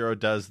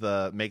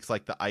Sub-Zero makes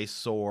like the ice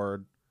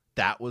sword.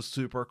 That was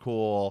super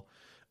cool.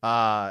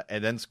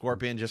 And then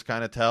Scorpion just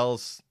kind of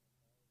tells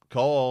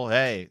Cole,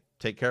 hey,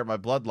 take care of my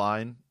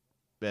bloodline,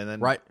 and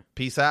then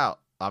peace out.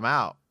 I'm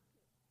out.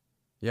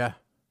 Yeah.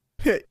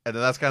 And then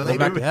that's kind of the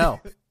back to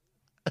hell.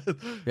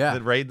 Yeah.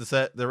 Then Raiden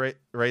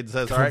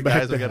says, all right,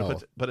 guys, we got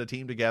to put a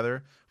team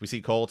together. We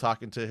see Cole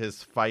talking to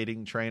his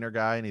fighting trainer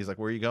guy, and he's like,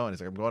 where are you going?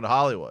 He's like, I'm going to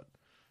Hollywood.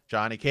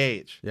 Johnny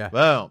Cage. Yeah.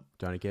 Boom.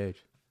 Johnny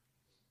Cage.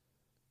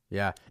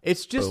 Yeah.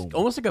 It's just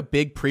almost like a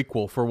big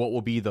prequel for what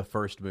will be the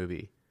first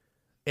movie.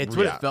 It's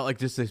what it felt like,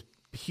 just this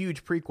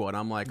huge prequel. And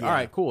I'm like, all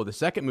right, cool. The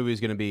second movie is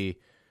going to be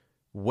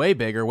way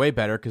bigger, way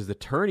better, because the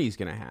tourney's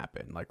going to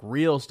happen. Like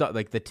real stuff.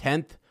 Like the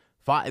 10th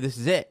fight. This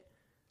is it.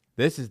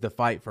 This is the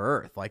fight for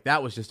Earth. Like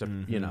that was just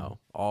a,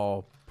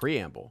 all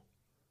preamble.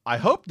 I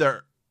hope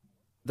they're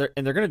going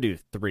to do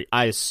 3.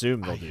 I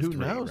assume they'll do 3. Who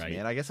knows, right?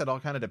 man? I guess it all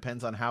kind of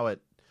depends on how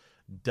it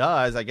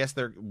does. I guess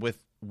they're with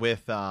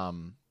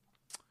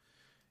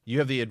you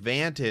have the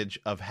advantage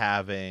of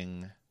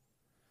having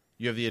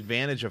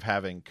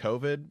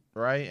COVID,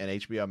 right?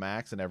 And HBO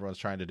Max, and everyone's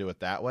trying to do it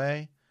that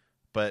way.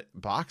 But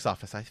box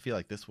office, I feel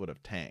like this would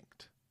have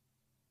tanked.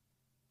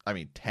 I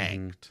mean,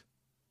 tanked.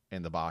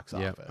 in the box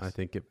Yeah, office. I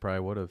think it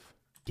probably would have.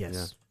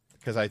 Yes.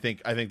 Because I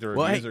think the reviews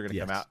Well, are going to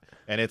come out,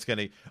 and it's going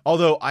to.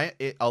 Although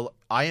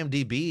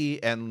IMDb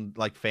and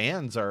like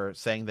fans are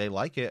saying they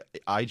like it,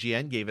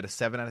 IGN gave it a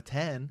 7 out of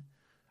 10.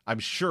 I'm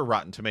sure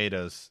Rotten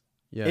Tomatoes.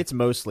 Yeah, it's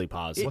mostly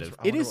positive.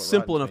 It is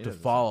simple enough to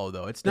follow,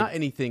 though. It's not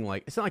anything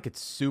like it's not like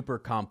it's super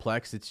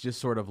complex. It's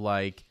just sort of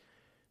like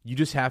you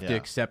just have to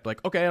accept,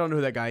 like, okay, I don't know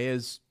who that guy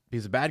is.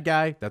 He's a bad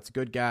guy. That's a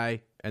good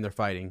guy, and they're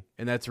fighting,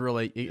 and that's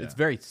really it's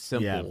very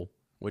simple. Yeah.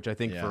 Which I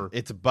think for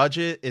its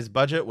budget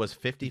was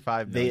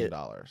 $55 million.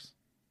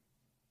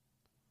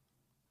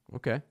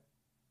 Okay.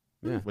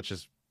 Yeah. Which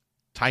is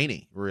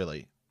tiny,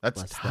 really.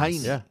 That's tiny.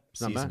 Yeah,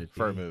 it's not bad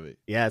for a movie.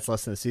 Yeah, it's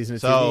less than a season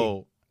of TV.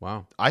 So,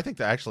 wow. I think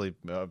that actually,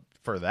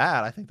 for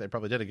that, I think they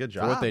probably did a good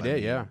job. For what they did, I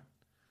mean, yeah.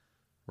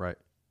 Right.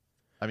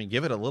 I mean,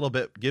 give it a little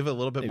bit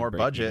more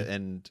budget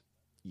and,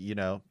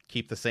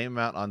 keep the same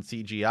amount on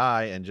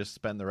CGI and just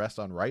spend the rest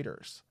on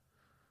writers.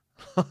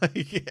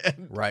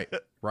 Right.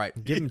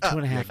 Give him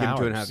 2.5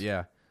 hours. 2.5,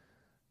 yeah.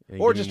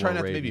 Or just try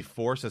not to maybe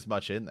force as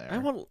much in there. I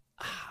won't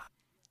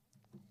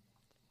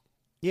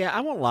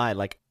lie.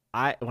 Like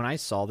when I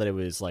saw that it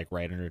was like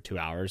right under 2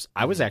 hours,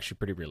 I was actually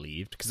pretty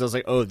relieved because I was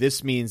like, oh,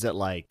 this means that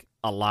like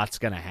a lot's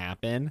gonna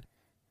happen.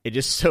 It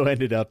just so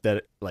ended up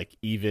that like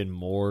even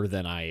more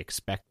than I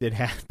expected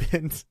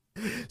happened.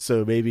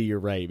 So maybe you're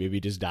right. Maybe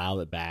just dial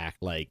it back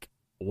like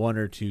 1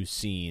 or 2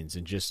 scenes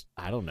and just,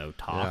 I don't know,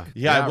 talk.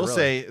 Yeah, I will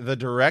say the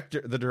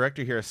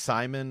director here is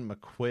Simon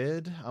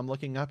McQuid. I'm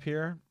looking up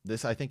here.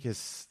 This, I think, he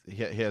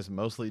has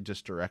mostly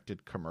just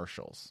directed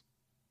commercials.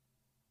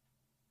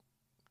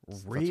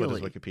 Really? That's what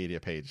his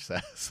Wikipedia page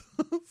says.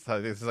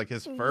 So this is like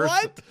his first.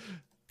 What?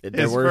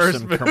 There were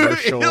some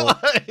commercial.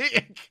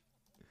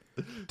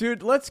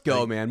 Dude, let's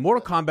go, man.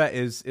 Mortal Kombat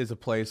is a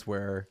place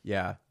where,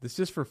 this is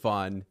just for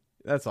fun.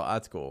 That's all.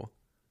 That's cool.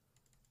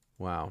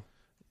 Wow.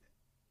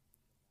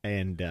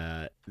 And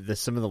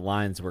some of the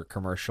lines were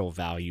commercial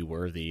value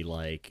worthy.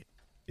 Like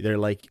they're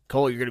like,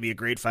 Cole, you're gonna be a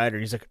great fighter,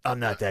 and he's like,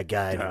 I'm not that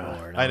guy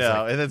anymore. And I know.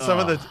 Like, and then some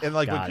of the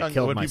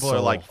when people are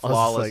like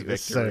flawless like,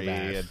 victory so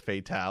and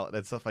fatality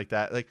and stuff like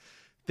that, like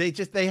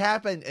they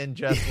happen and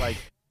just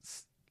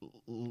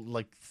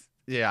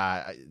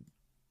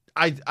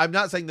I'm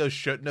not saying those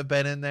shouldn't have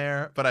been in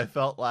there, but I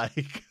felt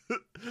like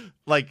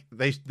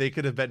they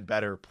could have been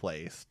better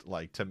placed,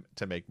 like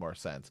to make more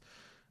sense.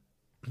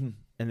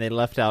 And they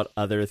left out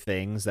other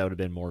things that would have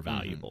been more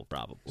valuable,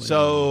 probably.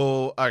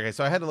 So, okay,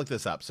 so I had to look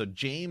this up. So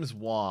James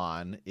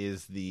Wan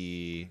he's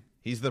the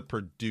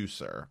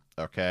producer,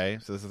 okay?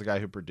 So this is the guy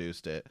who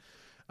produced it.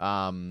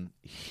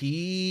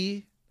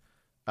 He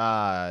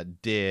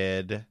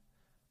did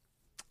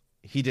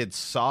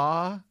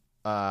Saw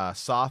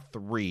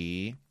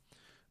 3.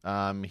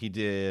 He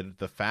did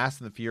The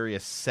Fast and the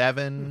Furious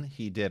 7.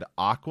 He did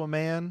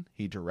Aquaman.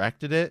 He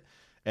directed it.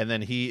 And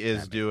then he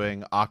is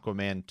doing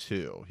Aquaman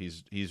 2.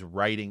 He's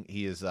writing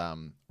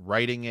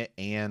writing it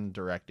and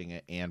directing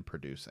it and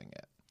producing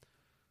it.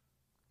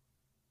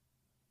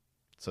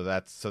 So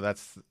that's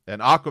an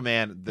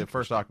Aquaman, the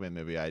first Aquaman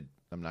movie.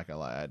 I'm not gonna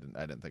lie, I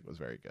didn't think it was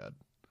very good.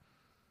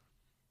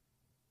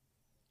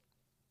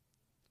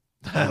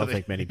 I don't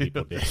think many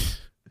people did.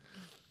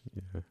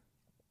 Yeah.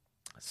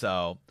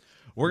 So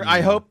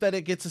I hope that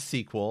it gets a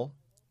sequel.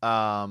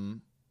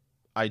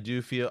 I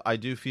do feel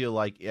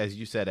like, as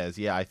you said,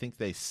 I think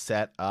they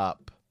set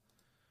up,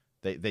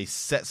 they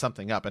set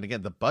something up, and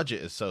again, the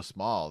budget is so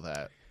small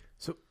that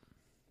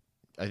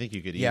I think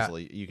you could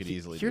easily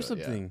here's do it,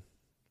 something.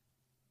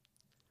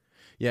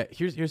 Yeah,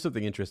 here's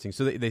something interesting.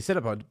 So they set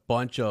up a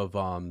bunch of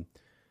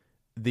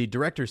the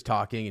director's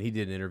talking, and he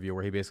did an interview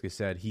where he basically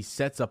said he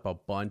sets up a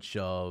bunch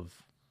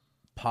of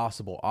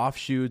possible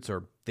offshoots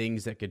or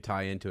things that could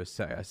tie into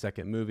a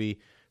second movie.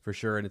 For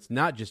sure, and it's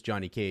not just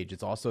Johnny Cage.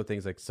 It's also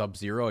things like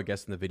Sub-Zero, I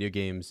guess, in the video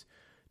games,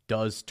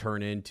 does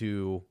turn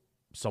into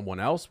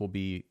someone else, will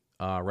be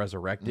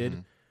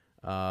resurrected.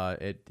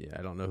 I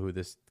don't know who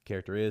this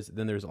character is.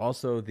 Then there's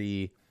also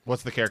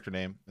what's the character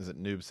name? Is it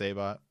Noob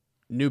Saibot?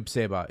 Noob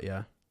Saibot,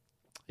 yeah.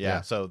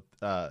 Yeah. So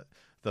the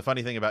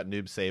funny thing about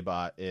Noob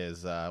Saibot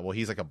is,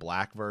 he's like a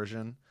black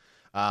version.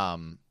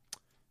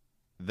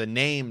 The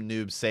name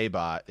Noob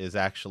Saibot is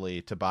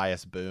actually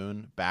Tobias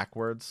Boone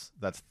backwards.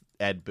 That's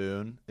Ed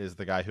Boon is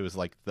the guy who is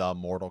like the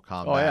Mortal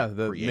Kombat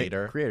the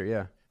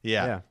creator.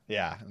 Yeah.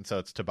 And so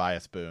it's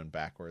Tobias Boone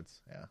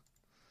backwards. Yeah.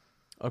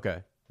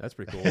 Okay, that's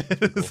pretty cool.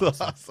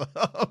 That's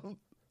awesome.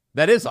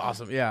 That is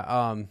awesome.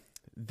 Yeah.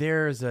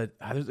 There's a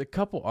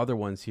couple other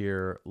ones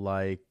here,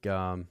 like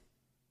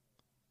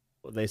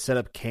they set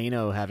up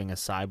Kano having a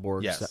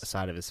cyborg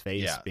side of his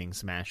face being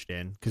smashed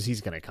in because he's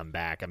going to come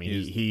back. I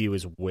mean, he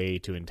was way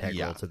too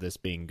integral to this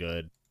being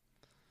good.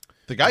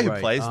 The guy who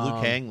plays Liu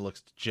Kang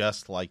looks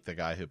just like the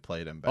guy who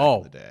played him back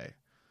in the day.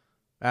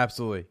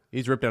 Absolutely.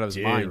 He's ripped out of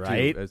his mind,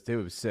 right? Too.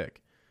 It was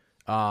sick.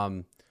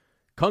 Kung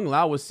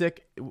Lao was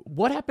sick.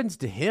 What happens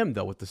to him,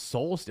 though, with the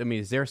soul? I mean,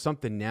 is there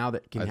something now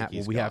that can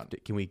happen?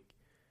 Can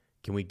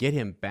we get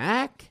him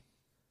back?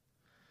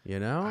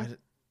 You know?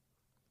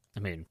 I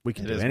mean, we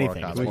can It do is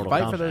anything. Mortal It's Kombat. Mortal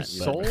Fight Kombat, for their but-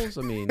 souls.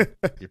 I mean,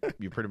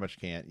 You pretty much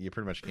can't. You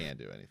pretty much can't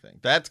do anything.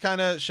 That's kind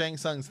of Shang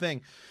Tsung's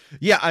thing.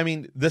 Yeah, I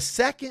mean, the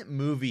second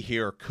movie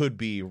here could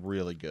be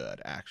really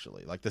good.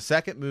 Actually, like the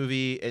second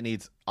movie, it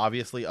needs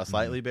obviously a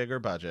slightly bigger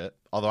budget.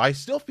 Although I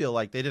still feel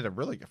like they did a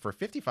really good for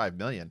 $55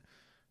 million.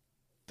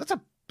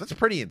 That's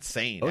pretty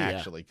insane, Oh, yeah.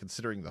 actually,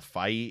 considering the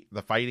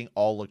fighting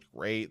all looked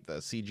great, the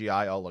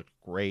CGI all looked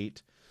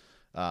great,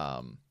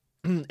 and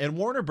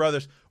Warner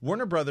Brothers,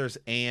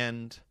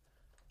 and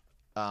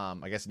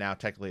I guess now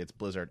technically it's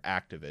Blizzard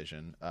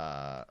Activision.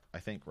 I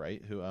think,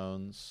 right? Who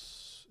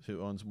owns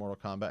Mortal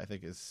Kombat? I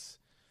think is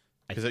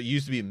because it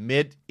used to be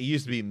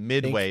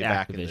Midway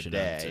back in the Activision owns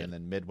day, it. and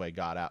then Midway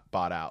bought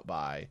out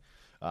by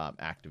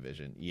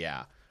Activision.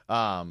 Yeah.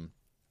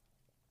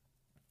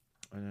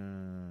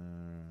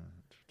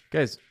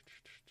 guys,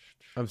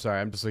 I'm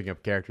sorry. I'm just looking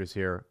up characters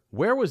here.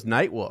 Where was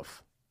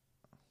Nightwolf?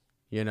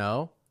 You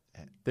know,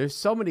 there's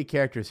so many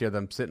characters here that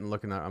I'm sitting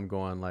looking at. I'm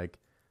going like,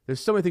 there's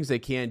so many things they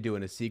can do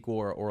in a sequel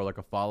or like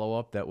a follow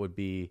up that would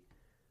be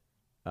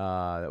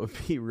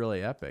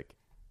really epic.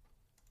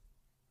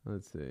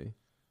 Let's see.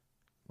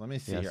 Let me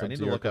see Yeah, here. I need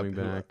to Sub-Zero look up coming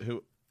back.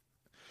 who.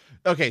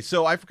 Okay,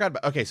 so I forgot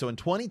about. Okay, so in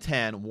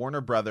 2010,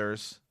 Warner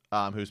Brothers,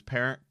 whose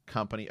parent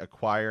company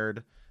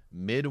acquired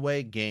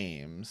Midway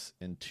Games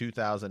in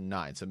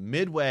 2009. So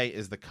Midway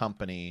is the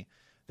company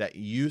that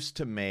used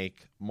to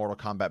make Mortal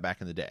Kombat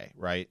back in the day,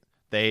 right?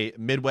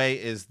 Midway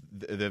is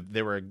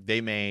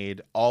they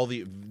made all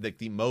the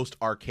most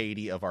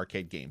arcadey of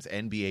arcade games: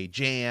 NBA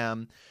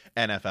Jam,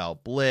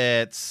 NFL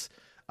Blitz,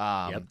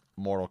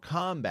 Mortal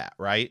Kombat,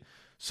 right?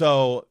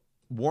 So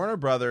Warner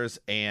Brothers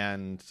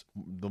and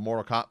the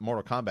Mortal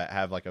Kombat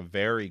have like a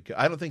very good,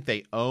 I don't think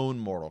they own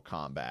Mortal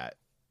Kombat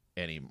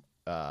anymore.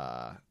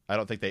 I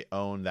don't think they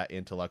own that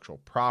intellectual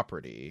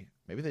property.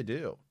 Maybe they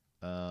do.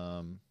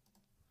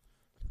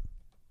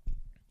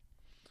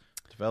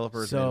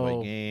 Developers,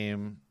 Midway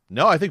Game.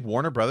 No, I think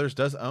Warner Brothers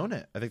does own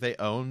it. I think they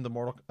own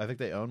Mortal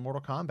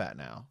Kombat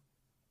now.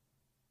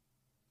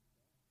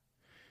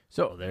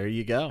 So there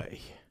you go.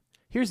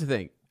 Here's the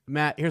thing,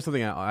 Matt. Here's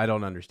something I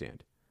don't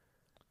understand.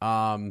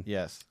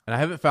 Yes, and I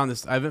haven't found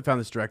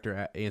this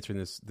director answering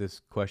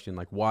this question,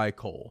 like why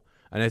Cole.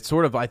 And it's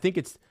sort of, I think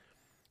it's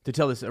to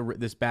tell this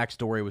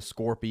backstory with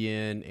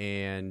Scorpion,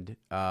 and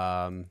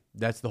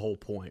that's the whole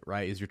point,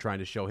 right? Is you're trying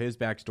to show his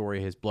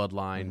backstory, his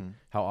bloodline,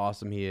 how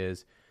awesome he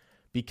is,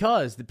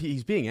 because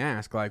he's being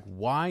asked like,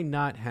 why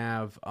not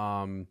have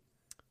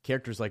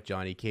characters like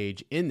Johnny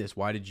Cage in this?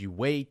 Why did you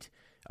wait?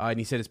 And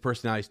he said his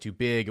personality is too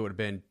big. It would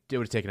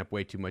have taken up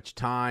way too much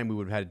time. We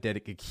would have had a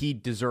dedicated. He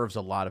deserves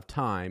a lot of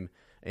time,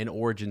 an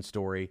origin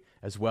story,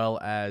 as well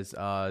as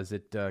is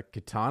it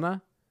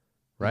Katana,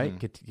 right?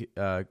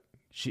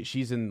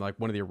 She's in like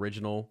one of the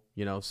original,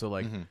 so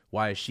like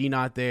why is she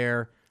not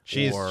there?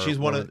 She's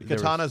one of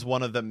Katana's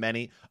one of the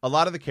many. A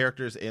lot of the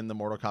characters in the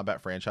Mortal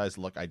Kombat franchise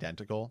look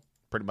identical,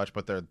 pretty much,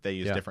 but they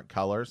use different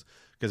colors,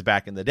 because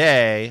back in the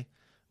day,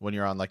 when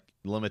you're on like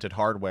limited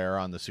hardware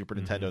on the Super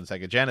Nintendo and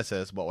Sega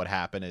Genesis, what would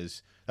happen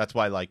is that's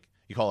why like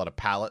you call it a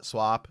palette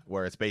swap,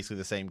 where it's basically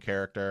the same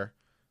character,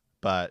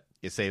 but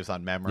it saves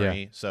on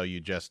memory, so you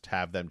just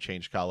have them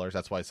change colors.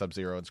 That's why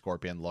Sub-Zero and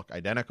Scorpion look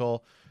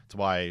identical. That's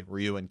why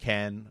Ryu and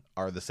Ken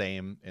are the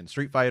same in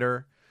Street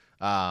Fighter.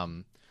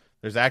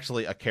 There's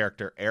actually a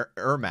character,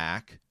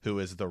 Ermac, who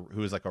is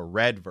like a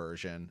red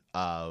version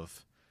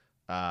of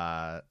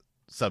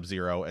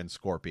Sub-Zero and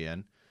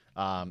Scorpion,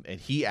 and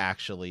he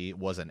actually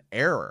was an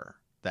error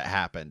that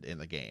happened in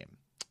the game.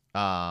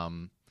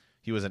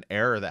 He was an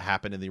error that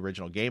happened in the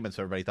original game, and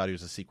so everybody thought he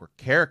was a secret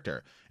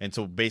character. And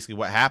so basically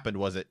what happened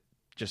was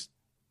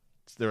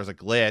there was a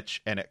glitch,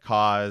 and it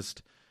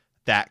caused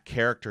that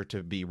character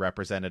to be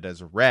represented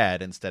as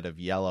red instead of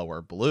yellow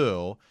or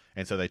blue,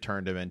 and so they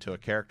turned him into a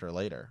character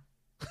later.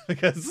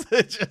 Because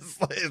it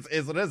just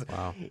is what it is.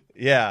 Wow.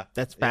 Yeah.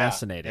 That's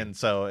fascinating. Yeah. And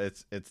so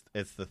it's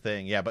the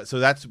thing. Yeah, but so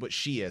that's what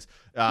she is.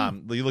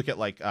 You look at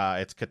like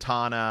it's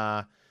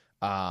Katana,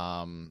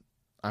 I'm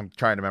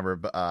trying to remember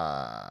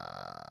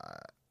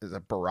is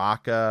it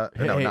Baraka?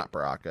 No, not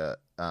Baraka.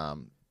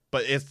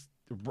 But it's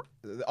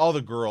all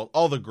the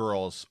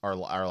girls are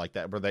like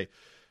that, where they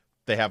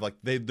have like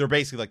they're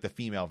basically like the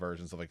female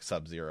versions of like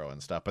Sub-Zero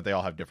and stuff, but they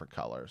all have different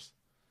colors.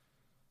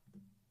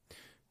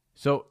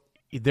 So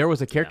there was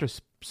a character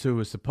who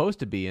was supposed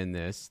to be in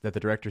this that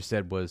the director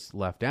said was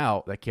left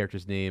out. That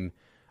character's name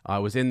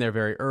was in there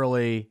very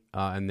early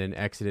and then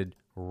exited.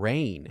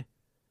 Rain,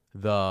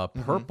 the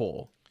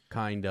purple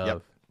kind of.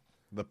 Yep.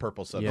 The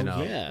purple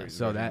Sub-Zero.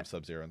 So that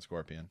Sub-Zero and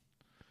Scorpion.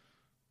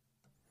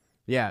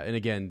 Yeah, and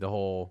again, the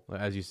whole,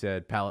 as you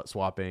said, palette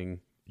swapping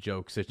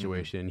joke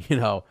situation.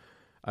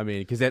 I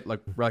mean, because that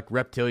like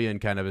Reptilian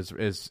kind of is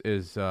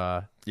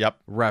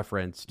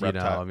referenced.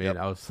 Reptile, I mean,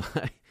 I was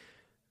like,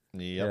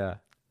 they're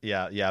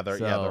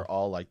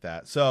all like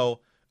that.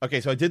 So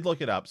okay, so I did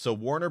look it up. So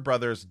Warner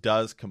Brothers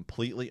does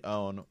completely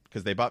own,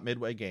 because they bought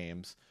Midway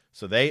Games,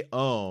 so they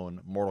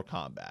own Mortal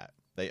Kombat.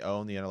 They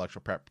own the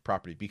intellectual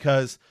property,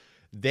 because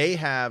they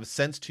have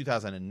since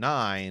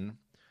 2009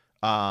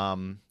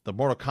 the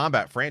Mortal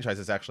Kombat franchise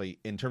is actually,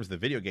 in terms of the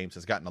video games,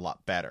 has gotten a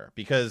lot better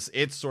because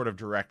its sort of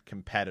direct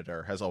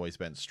competitor has always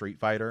been Street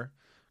Fighter,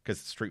 because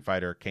Street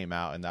Fighter came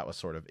out and that was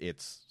sort of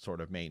its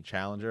sort of main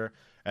challenger.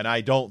 And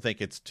I don't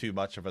think it's too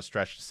much of a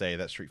stretch to say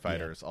that Street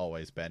Fighter has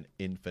always been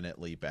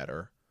infinitely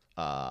better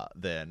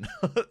than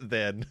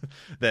than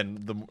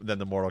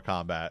the Mortal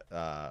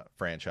Kombat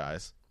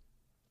franchise.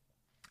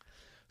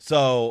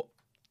 So,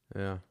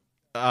 yeah.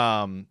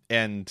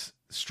 And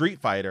Street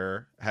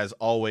Fighter has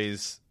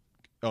always,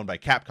 owned by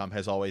Capcom,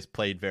 has always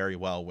played very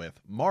well with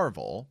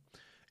Marvel.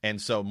 And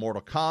so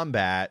Mortal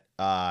Kombat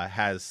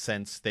has,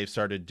 since they've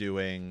started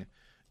doing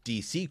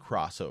DC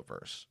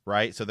crossovers,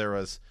 right? So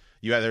there's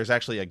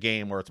actually a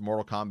game where it's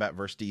Mortal Kombat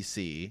versus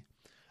DC.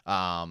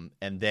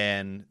 And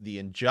then the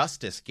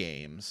Injustice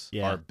games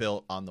are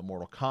built on the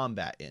Mortal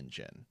Kombat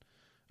engine.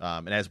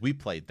 And as we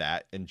played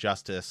that,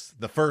 Injustice,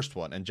 the first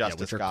one,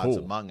 Injustice Gods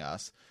Among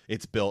Us,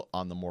 it's built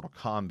on the Mortal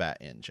Kombat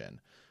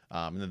engine.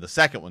 And then the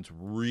second one's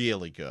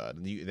really good.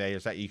 And you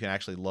can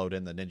actually load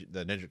in the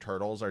Ninja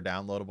Turtles are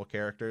downloadable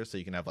characters, so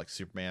you can have like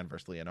Superman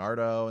versus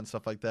Leonardo and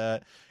stuff like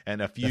that.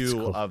 And a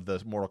few of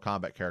the Mortal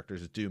Kombat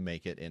characters do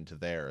make it into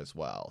there as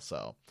well.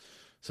 So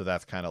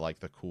that's kind of like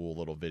the cool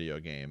little video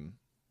game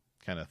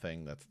kind of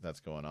thing that's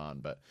going on.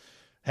 But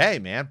hey,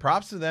 man,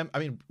 props to them. I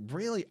mean,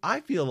 really,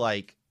 I feel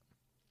like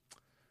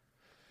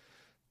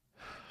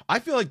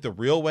the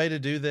real way to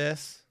do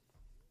this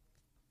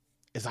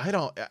is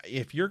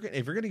if you're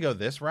going to go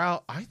this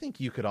route, I think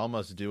you could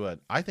almost do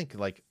I think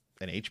like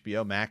an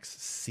HBO Max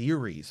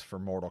series for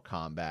Mortal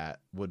Kombat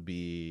would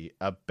be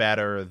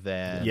better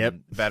than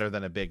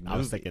a big movie. I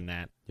was thinking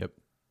that. Yep.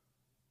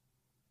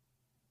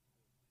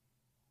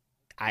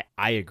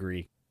 I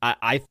agree.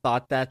 I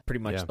thought that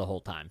pretty much the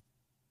whole time.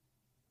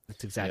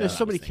 That's exactly. There's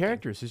so many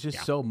characters. There's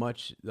just so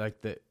much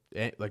like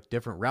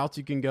different routes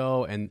you can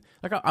go, and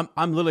like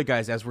I'm literally,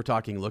 guys, as we're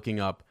talking, looking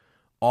up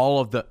all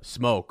of the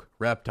Smoke,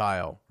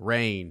 Reptile,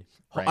 Rain.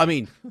 I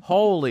mean,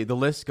 holy, the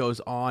list goes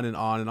on and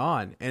on and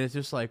on, and it's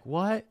just like,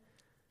 what?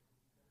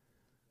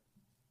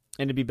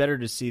 And it'd be better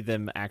to see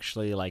them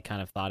actually like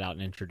kind of thought out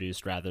and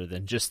introduced rather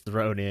than just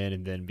thrown in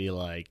and then be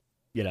like,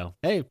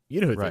 hey,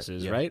 you know who this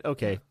is, right?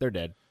 Okay, they're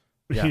dead.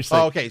 Yeah.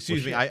 Okay.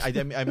 Excuse me.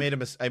 I made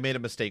a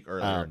mistake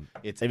earlier.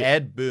 It's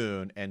Ed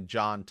Boon and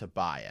John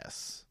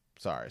Tobias.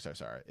 Sorry. So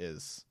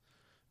it's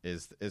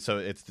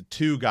the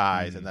two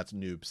guys, and that's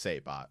Noob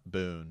Saibot,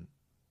 Boon,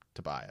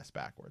 Tobias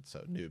backwards.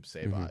 So Noob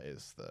Saibot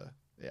is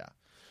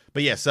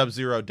but yeah,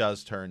 Sub-Zero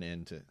does turn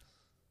into.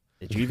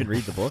 Did you even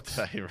read the books?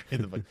 I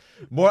read the book.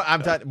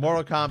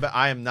 Mortal Kombat.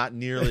 I am not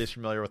nearly as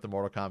familiar with the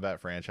Mortal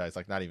Kombat franchise.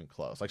 Like, not even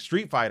close. Like,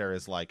 Street Fighter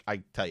is like,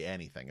 I tell you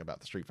anything about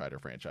the Street Fighter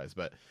franchise,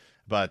 but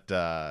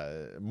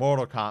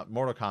Mortal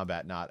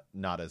Kombat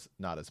not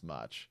as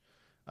much.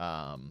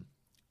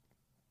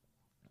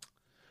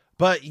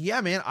 But yeah,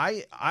 man,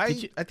 I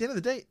at the end of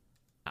the day,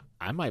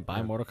 I might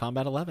buy Mortal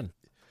Kombat 11.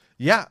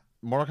 Yeah,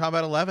 Mortal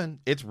Kombat 11.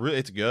 It's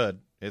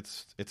good.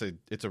 It's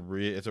a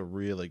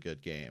really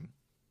good game.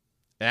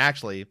 And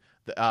actually,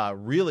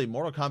 really,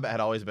 Mortal Kombat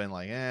had always been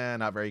like,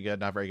 not very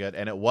good.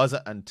 And it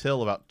wasn't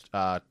until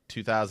about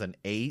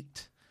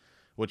 2008,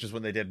 which is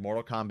when they did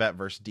Mortal Kombat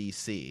versus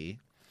DC.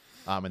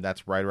 And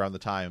that's right around the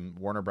time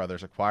Warner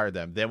Brothers acquired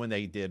them. Then when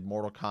they did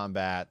Mortal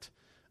Kombat,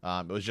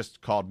 it was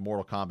just called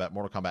Mortal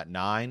Kombat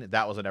 9.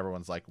 That was when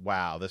everyone's like,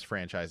 wow, this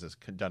franchise has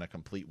done a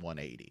complete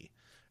 180.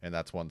 And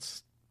that's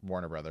once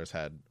Warner Brothers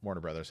had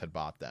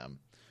bought them.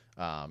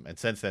 And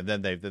since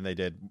then they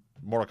did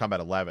Mortal Kombat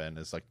 11.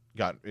 It's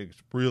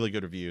really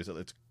good reviews.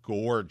 It's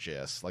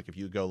gorgeous. Like, if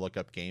you go look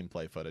up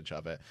gameplay footage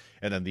of it,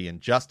 and then the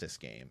Injustice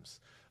games,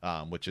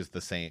 which is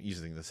the same,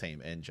 using the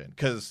same engine,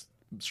 because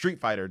Street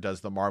Fighter does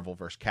the Marvel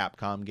vs.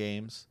 Capcom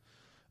games.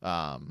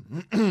 So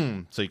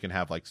you can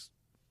have like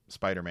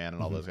Spider-Man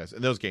and all those guys.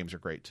 And those games are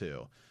great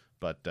too.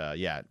 But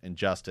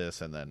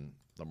Injustice, and then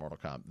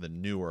the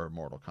newer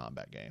Mortal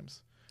Kombat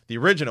games. The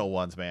original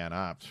ones, man,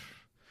 I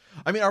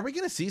mean, are we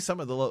going to see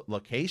some of the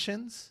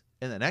locations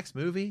in the next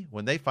movie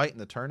when they fight in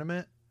the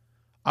tournament?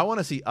 I want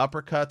to see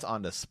uppercuts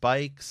onto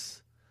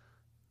spikes.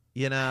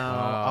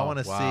 I want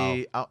to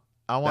see.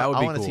 I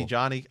want to see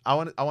Johnny. I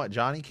want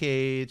Johnny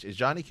Cage. Is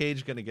Johnny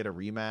Cage going to get a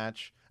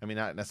rematch? I mean,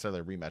 not necessarily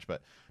a rematch,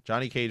 but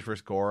Johnny Cage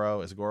versus Goro.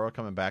 Is Goro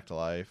coming back to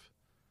life?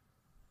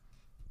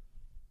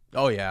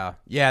 Oh yeah,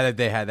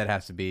 that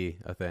has to be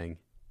a thing.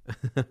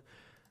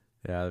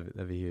 Yeah,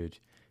 that'd be huge.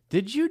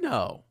 Did you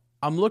know?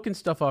 I'm looking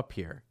stuff up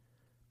here.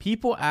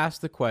 People ask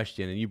the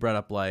question, and you brought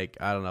up like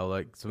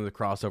some of the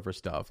crossover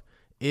stuff.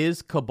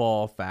 Is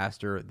Cabal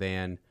faster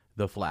than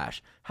the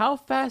Flash? How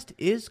fast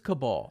is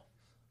Cabal?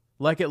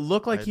 Like, it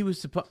looked like he was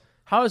supposed.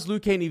 How is Liu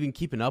Kang even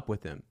keeping up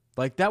with him?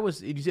 Like, that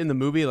was in the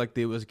movie. Like,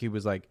 he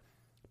was like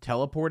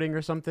teleporting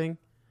or something.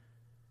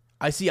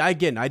 I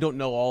don't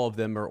know all of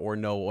them or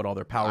know what all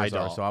their powers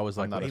are. So I was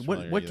like,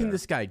 what can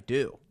this guy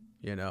do?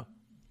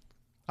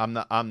 I'm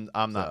not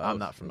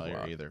So, familiar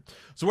wow. either.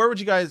 So where would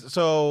you guys?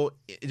 So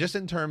just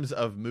in terms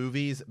of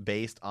movies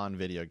based on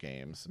video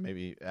games,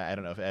 maybe I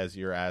don't know if as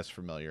you're as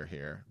familiar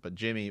here, but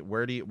Jimmy,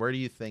 where do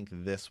you think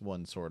this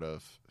one sort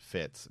of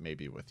fits?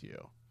 Maybe with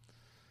you.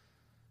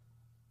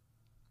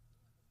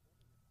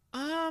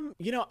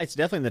 It's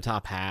definitely in the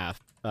top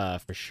half,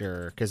 for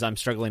sure. Because I'm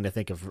struggling to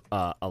think of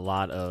a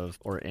lot of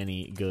or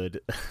any good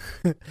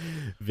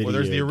video. Well,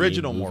 there's the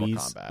original game Mortal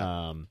movies.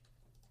 Kombat.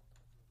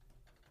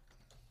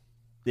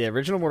 The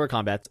original Mortal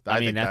Kombat. I I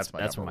mean, think that's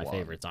that's one of number my one.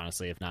 favorites,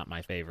 honestly, if not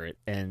my favorite.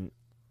 And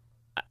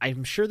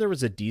I'm sure there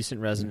was a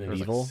decent Resident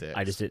There's Evil. like six.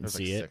 I just didn't There's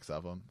see like it. 6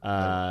 of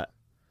them.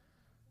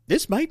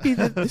 This might be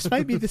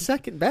the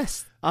second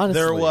best.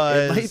 Honestly, There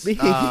was. It might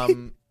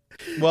be.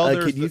 Well, Can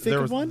there's you think there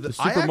of was one? The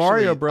I Super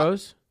Mario actually-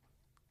 Bros.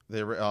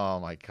 Oh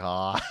my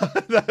god,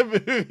 that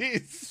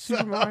movie's so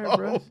Super Mario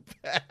Bros.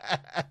 bad.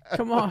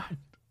 Come on.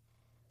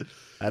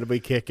 How did we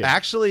kick it? How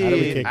do we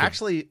kick it?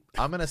 Actually,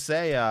 I'm gonna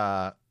say,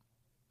 I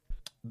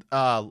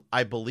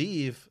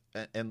believe,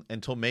 and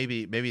until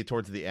maybe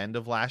towards the end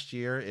of last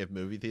year, if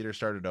movie theaters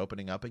started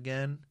opening up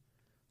again,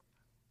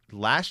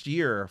 last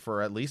year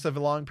for at least a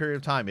long period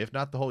of time, if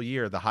not the whole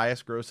year, the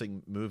highest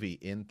grossing movie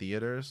in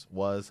theaters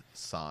was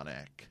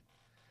Sonic.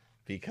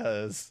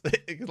 Because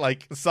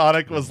like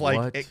Sonic was like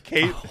What?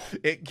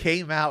 it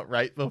came out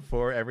right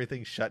before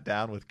everything shut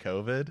down with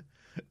COVID,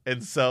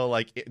 and so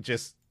like it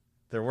just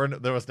there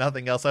was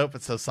nothing else open,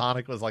 so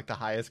Sonic was like the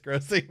highest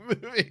grossing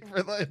movie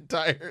for the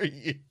entire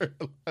year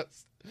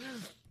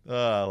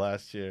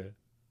last year.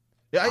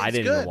 Yeah, it's I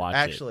didn't good, even watch it.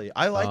 actually.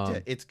 I liked Um,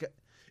 it.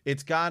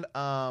 It's got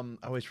I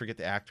always forget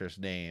the actor's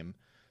name,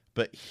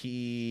 but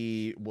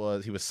he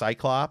was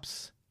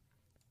Cyclops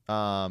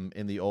in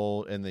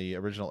the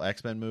original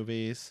X-Men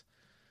movies.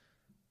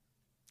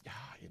 Yeah,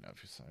 you know,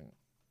 if you're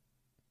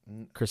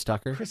saying Chris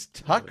Tucker. Chris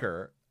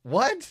Tucker.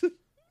 What?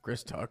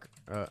 Chris Tucker.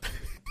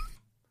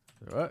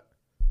 What?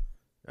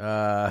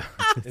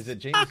 Is it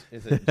James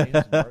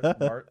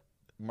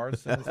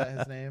Marston? Is that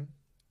his name?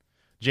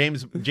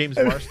 James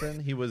Marston.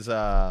 He was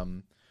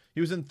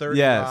in 30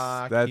 Yes,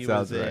 Rock. that he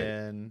sounds was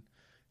right.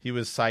 He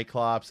was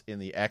Cyclops in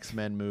the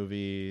X-Men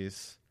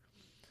movies.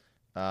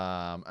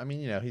 I mean,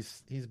 you know,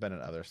 he's been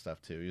in other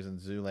stuff too. He was in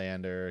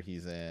Zoolander.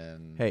 He's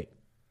in Hey,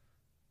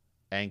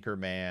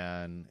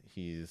 Anchorman.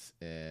 He's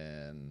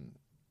in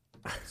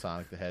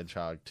Sonic the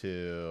Hedgehog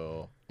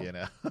 2. You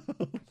know.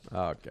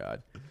 oh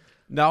god.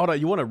 Now, hold on.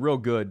 You want a real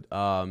good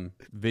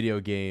video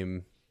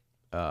game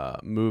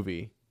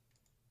movie?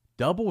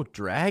 Double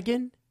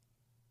Dragon.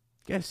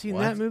 You guys seen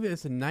What? that movie?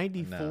 It's a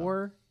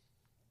 '94.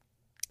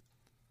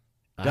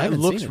 I That haven't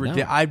looks seen it, no.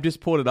 ridiculous. I just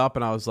pulled it up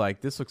and I was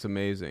like, "This looks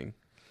amazing."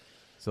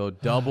 So,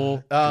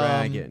 Double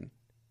Dragon,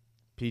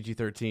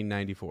 PG-13,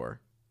 '94.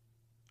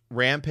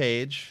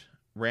 Rampage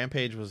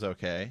was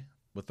okay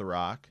with The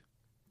Rock.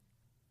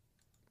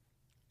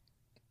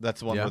 That's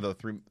the one Yeah. where the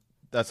three.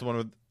 That's the one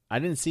with. I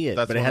didn't see it,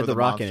 That's but the it one had where The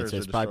Rock in it, monsters so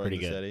it's are probably pretty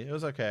destroying good. the city. It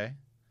was okay.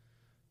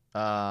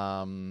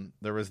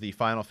 There was the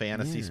Final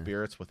Fantasy Yeah.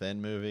 Spirits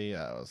Within movie.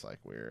 That was like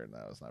weird.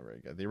 That was not very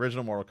good. The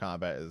original Mortal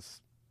Kombat is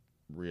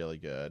really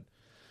good.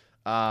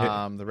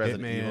 The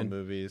Resident Evil Hitman.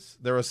 movies.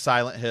 There was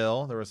Silent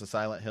Hill. There was a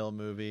Silent Hill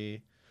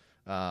movie.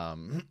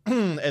 And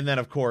then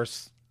of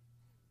course,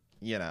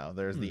 you know,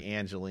 there's the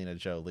Angelina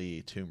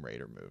Jolie Tomb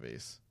Raider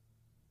movies.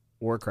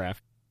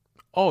 Warcraft.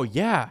 Oh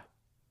yeah,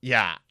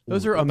 Yeah,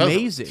 those are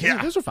amazing.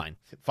 yeah. Those are fine.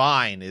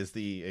 Fine is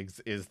the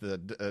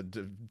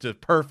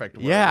perfect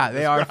word Yeah, to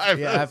they are. describe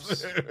Yeah,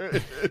 this.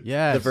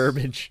 yes. The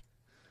verbiage.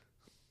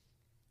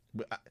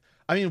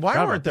 I mean, why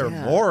Forgot weren't about there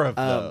that. more of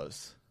Um,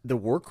 those? The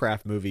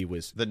Warcraft movie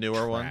was The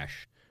newer one,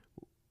 trash.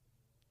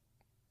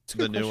 It's a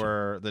the good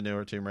question.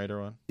 newer Tomb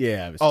Raider one.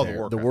 Yeah, it was Oh,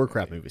 terrible. the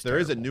Warcraft movie. There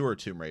is a newer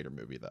Tomb Raider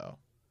movie though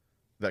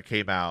that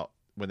came out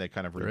when they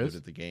kind of There is?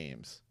 rebooted the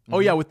games. Oh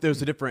yeah,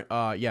 there's a different.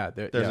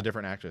 There's a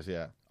different actress.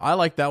 Yeah. I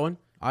like that one.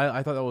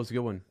 I thought that was a good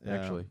one Yeah.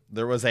 actually.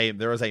 There was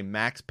a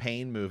Max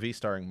Payne movie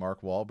starring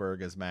Mark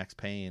Wahlberg as Max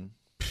Payne.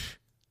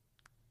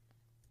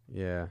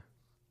 Yeah.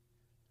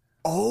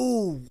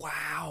 Oh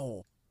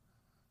wow!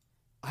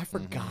 I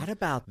forgot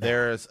about that.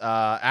 There's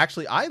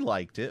actually I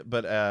liked it,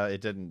 but it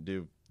didn't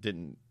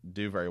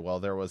do very well.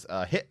 There was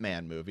a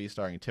Hitman movie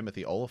starring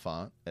Timothy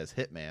Olyphant as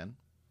Hitman,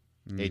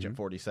 Agent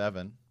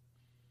 47.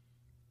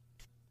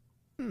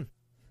 Hmm.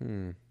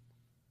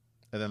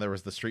 And then there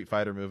was the Street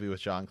Fighter movie with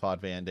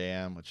Jean-Claude Van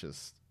Damme, which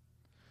is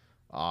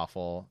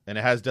awful. And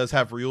it does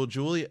have Raul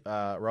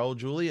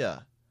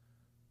Julia,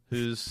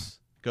 who's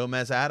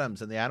Gomez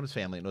Addams in the Addams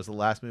Family. And it was the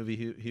last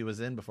movie he was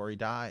in before he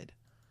died.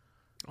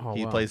 Oh,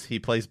 He wow.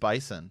 plays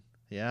Bison.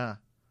 Yeah.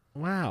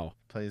 Wow.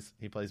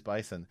 He plays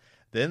Bison.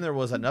 Then there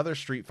was another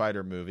Street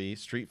Fighter movie,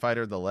 Street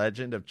Fighter: The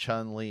Legend of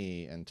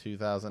Chun-Li in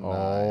 2009,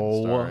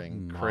 Oh,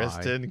 starring my.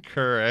 Kristen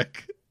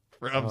Kurek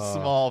from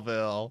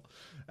Smallville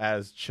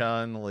as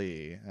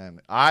Chun-Li. And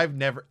I'm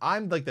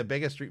like the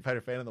biggest Street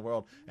Fighter fan in the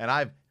world, and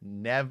I've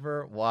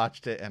never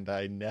watched it, and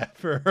I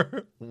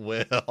never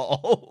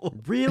will.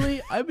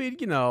 Really? I mean,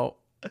 you know,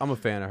 I'm a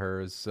fan of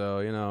hers, so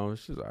you know,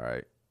 she's all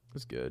right.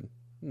 It's good.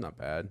 Not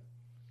bad.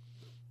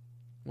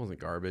 Wasn't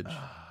garbage.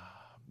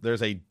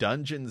 There's a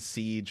Dungeon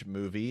Siege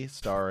movie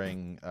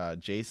starring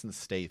Jason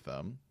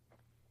Statham.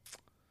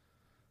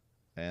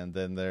 And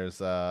then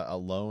there's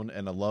Alone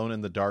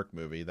in the Dark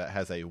movie that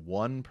has a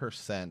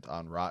 1%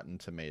 on Rotten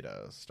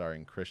Tomatoes,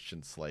 starring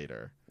Christian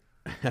Slater,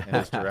 and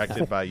is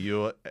directed by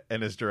you.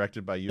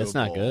 That's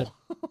not good.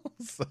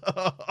 So,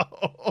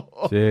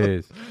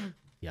 Jeez.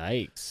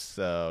 Yikes.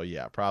 so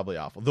yeah, probably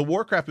awful. The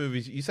Warcraft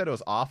movies, you said it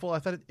was awful. I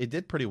thought it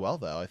did pretty well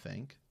though. I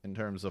think in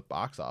terms of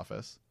box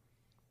office.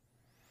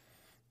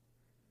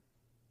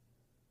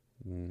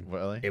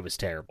 Really? It was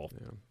terrible.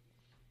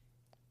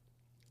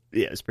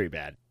 Yeah. Yeah, it's pretty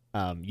bad.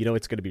 You know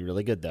what's going to be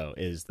really good, though,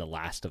 is the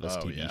Last of Us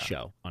TV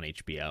show on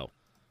HBO.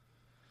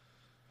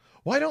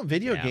 Why don't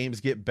video Yeah. games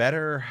get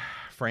better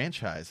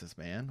franchises,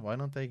 man? Why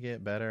don't they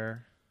get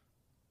better?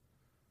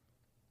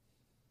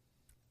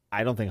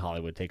 I don't think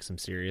Hollywood takes them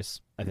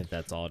serious. I think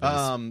that's all it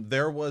is.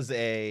 There was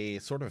a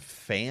sort of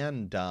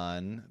fan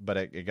done, but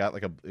it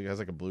has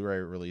like a Blu-ray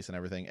release and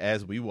everything.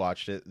 As we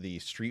watched it, the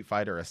Street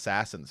Fighter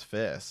Assassin's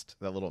Fist,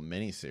 that little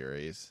mini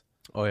series.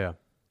 Oh yeah.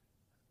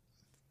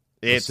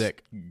 It's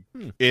sick.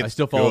 It's I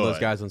still follow good. those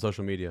guys on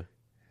social media.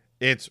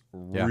 It's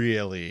Yeah.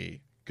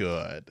 really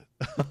good.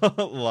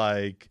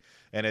 Like,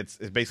 and it's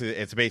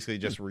basically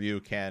just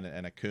Ryu, Ken,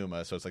 and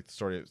Akuma. So it's like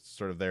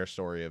sort of their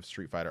story of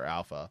Street Fighter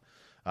Alpha.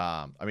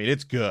 I mean,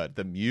 it's good.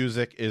 The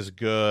music is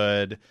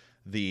good.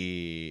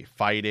 The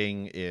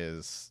fighting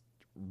is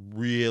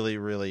really,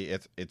 really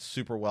it's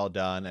super well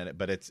done,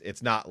 but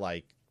it's not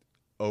like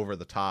over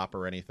the top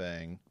or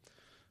anything.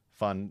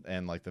 Fun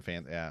and like the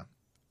fan, yeah,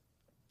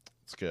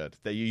 it's good.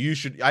 That you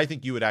should. I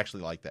think you would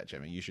actually like that,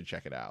 Jimmy. You should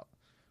check it out.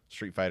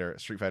 Street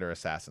Fighter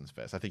Assassin's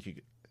Fist. I think you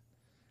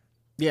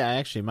Yeah, I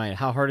actually might.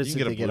 How hard is can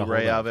it get to a get a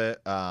Blu-ray hold of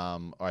it.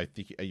 Or I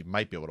think you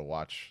might be able to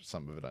watch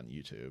some of it on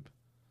YouTube.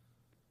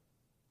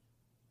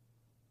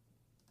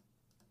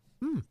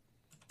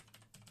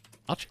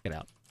 I'll check it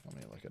out. Let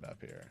me look it up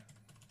here.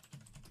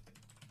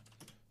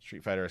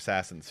 Street Fighter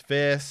Assassin's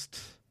Fist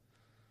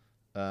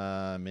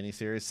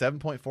miniseries,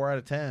 7.4 out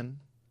of 10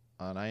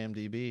 on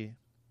IMDb.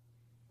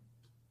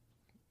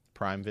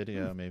 Prime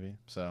Video, maybe.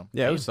 So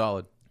Yeah, it was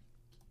solid.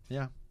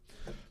 yeah.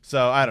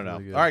 So I don't know.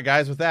 Really good. All right,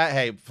 guys. With that,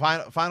 hey,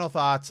 final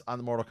thoughts on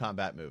the Mortal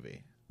Kombat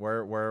movie. Where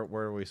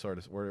are we sort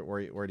of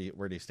where do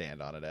you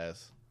stand on it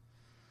as?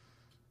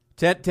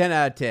 10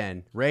 out of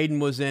 10. Raiden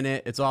was in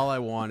it. It's all I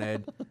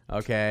wanted.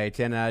 Okay,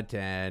 10 out of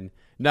 10.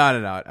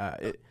 No.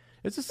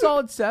 It's a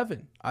solid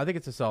 7. I think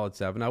it's a solid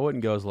 7. I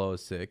wouldn't go as low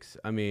as 6.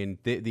 I mean,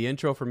 the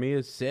intro for me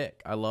is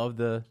sick. I love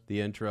the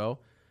intro,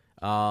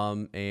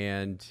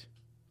 and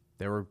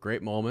there were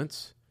great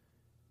moments,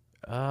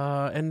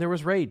 and there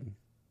was Raiden,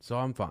 so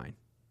I'm fine.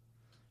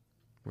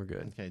 We're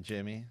good. Okay,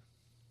 Jimmy.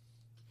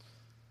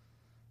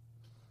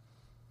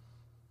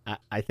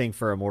 I think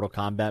for a Mortal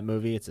Kombat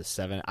movie, it's a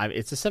 7.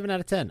 It's a 7 out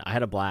of 10. I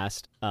had a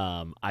blast.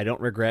 I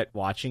don't regret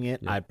watching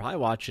it. Yeah. I'd probably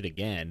watch it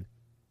again.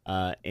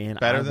 And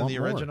Better I than want the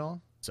more.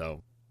 original?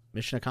 So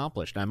mission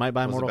accomplished. I might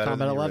buy Was it Mortal better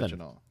than Kombat the 11.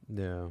 original?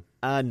 No.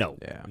 No,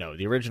 Yeah. no,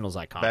 the original's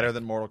iconic. Better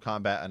than Mortal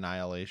Kombat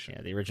Annihilation,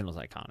 Yeah, the original's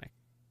iconic.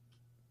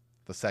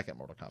 the second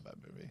Mortal Kombat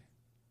movie.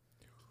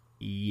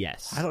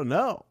 Yes. I don't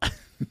know.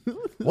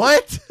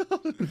 What?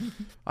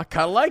 I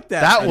kind of like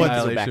that. that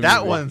Annihilation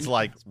movie. one's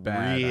like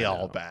bad, I know.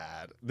 real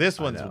bad. This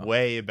I one's know.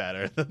 way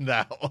better than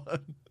that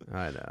one.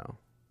 I know.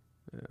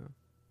 Yeah.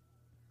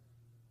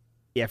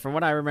 Yeah, from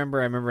what I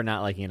remember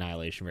not liking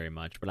Annihilation very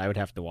much, but I would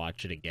have to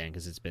watch it again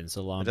because it's been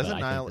so long. It doesn't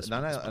but I think this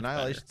one's much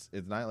Annihilation.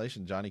 It's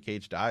Annihilation. Johnny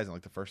Cage dies in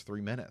like the first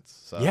 3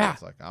 minutes. So Yeah.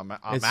 it's like I'm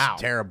It's out.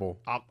 terrible.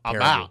 I'm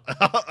Terrible.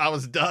 out. I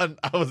was done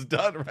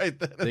right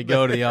then. They and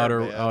go to the there, outer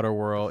man. outer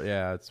world.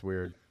 Yeah, it's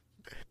weird.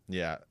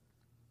 Yeah. better.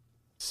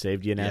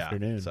 Saved you an Yeah,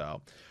 afternoon. So,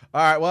 all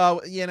right.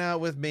 Well,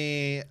 with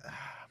me,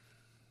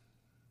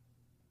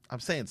 I'm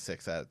saying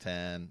 6 out of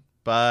 10,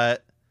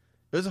 but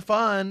it was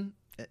fun.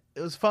 It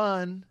was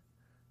fun.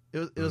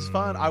 It was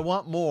fun. I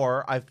want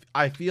more.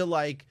 I feel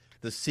like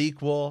the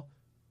sequel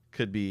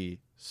could be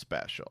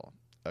special.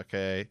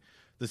 Okay.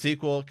 The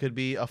sequel could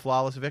be a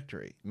flawless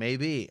victory.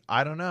 Maybe.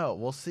 I don't know.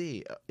 We'll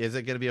see. Is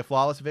it going to be a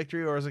flawless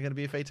victory or is it going to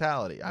be a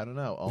fatality? I don't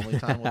know. Only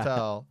time will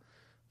tell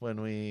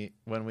when we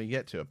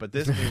get to it. But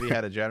this movie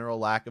had a general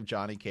lack of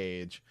Johnny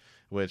Cage,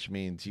 which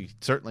means you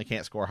certainly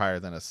can't score higher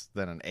than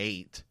an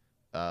 8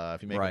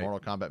 if you make Right. a Mortal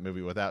Kombat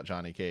movie without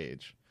Johnny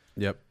Cage.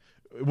 Yep.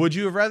 Would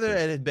you have rather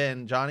it had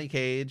been Johnny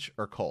Cage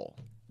or Cole?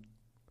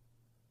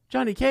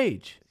 Johnny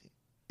Cage.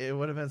 It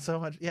would have been so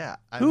much. Yeah.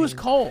 Who's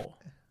Cole?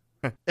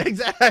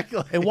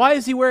 Exactly. And why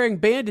is he wearing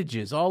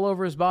bandages all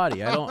over his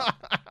body? I don't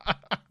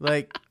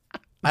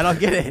I don't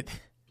get it.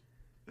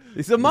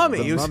 He's a mummy.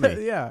 the He was-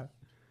 mummy. yeah.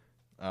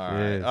 All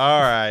right. Yes.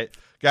 All right.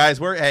 Guys,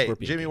 Scorpion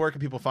Jimmy, King. where can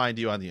people find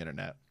you on the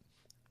internet?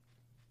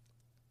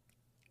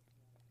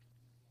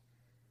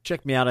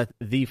 Check me out at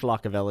The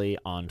Flockavelli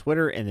on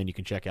Twitter, and then you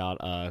can check out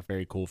a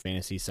very cool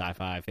fantasy,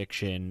 sci-fi,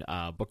 fiction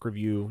book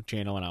review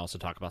channel, and I also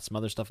talk about some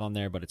other stuff on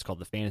there, but it's called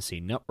The Fantasy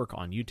Network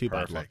on YouTube.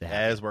 I'd love Perfect. to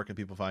have As where can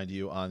people find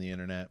you on the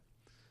internet?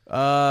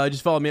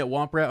 Just follow me at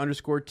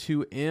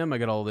womprat_2M. I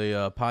got all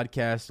the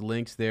podcast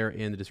links there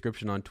in the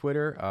description on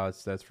Twitter.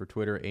 So that's for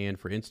Twitter and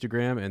for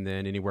Instagram. And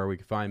then anywhere we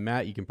can find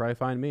Matt, you can probably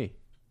find me.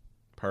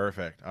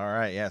 Perfect. All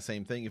right. Yeah,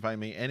 same thing. You find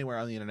me anywhere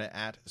on the internet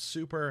at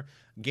Super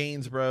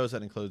Gains Bros.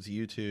 That includes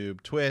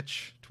YouTube,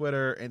 Twitch,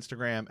 Twitter,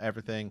 Instagram,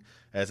 everything.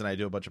 As and I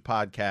do a bunch of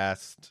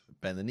podcasts.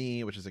 Bend the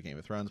Knee, which is a Game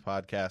of Thrones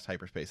podcast.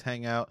 Hyperspace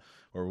Hangout,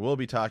 where we'll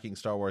be talking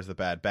Star Wars The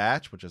Bad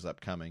Batch, which is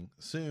upcoming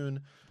soon.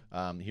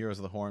 Heroes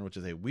of the Horn, which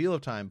is a Wheel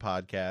of Time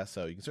podcast.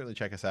 So you can certainly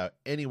check us out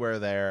anywhere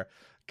there.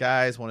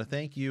 Guys, want to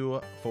thank you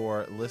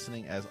for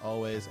listening as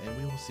always, and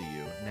we will see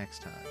you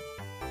next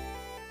time.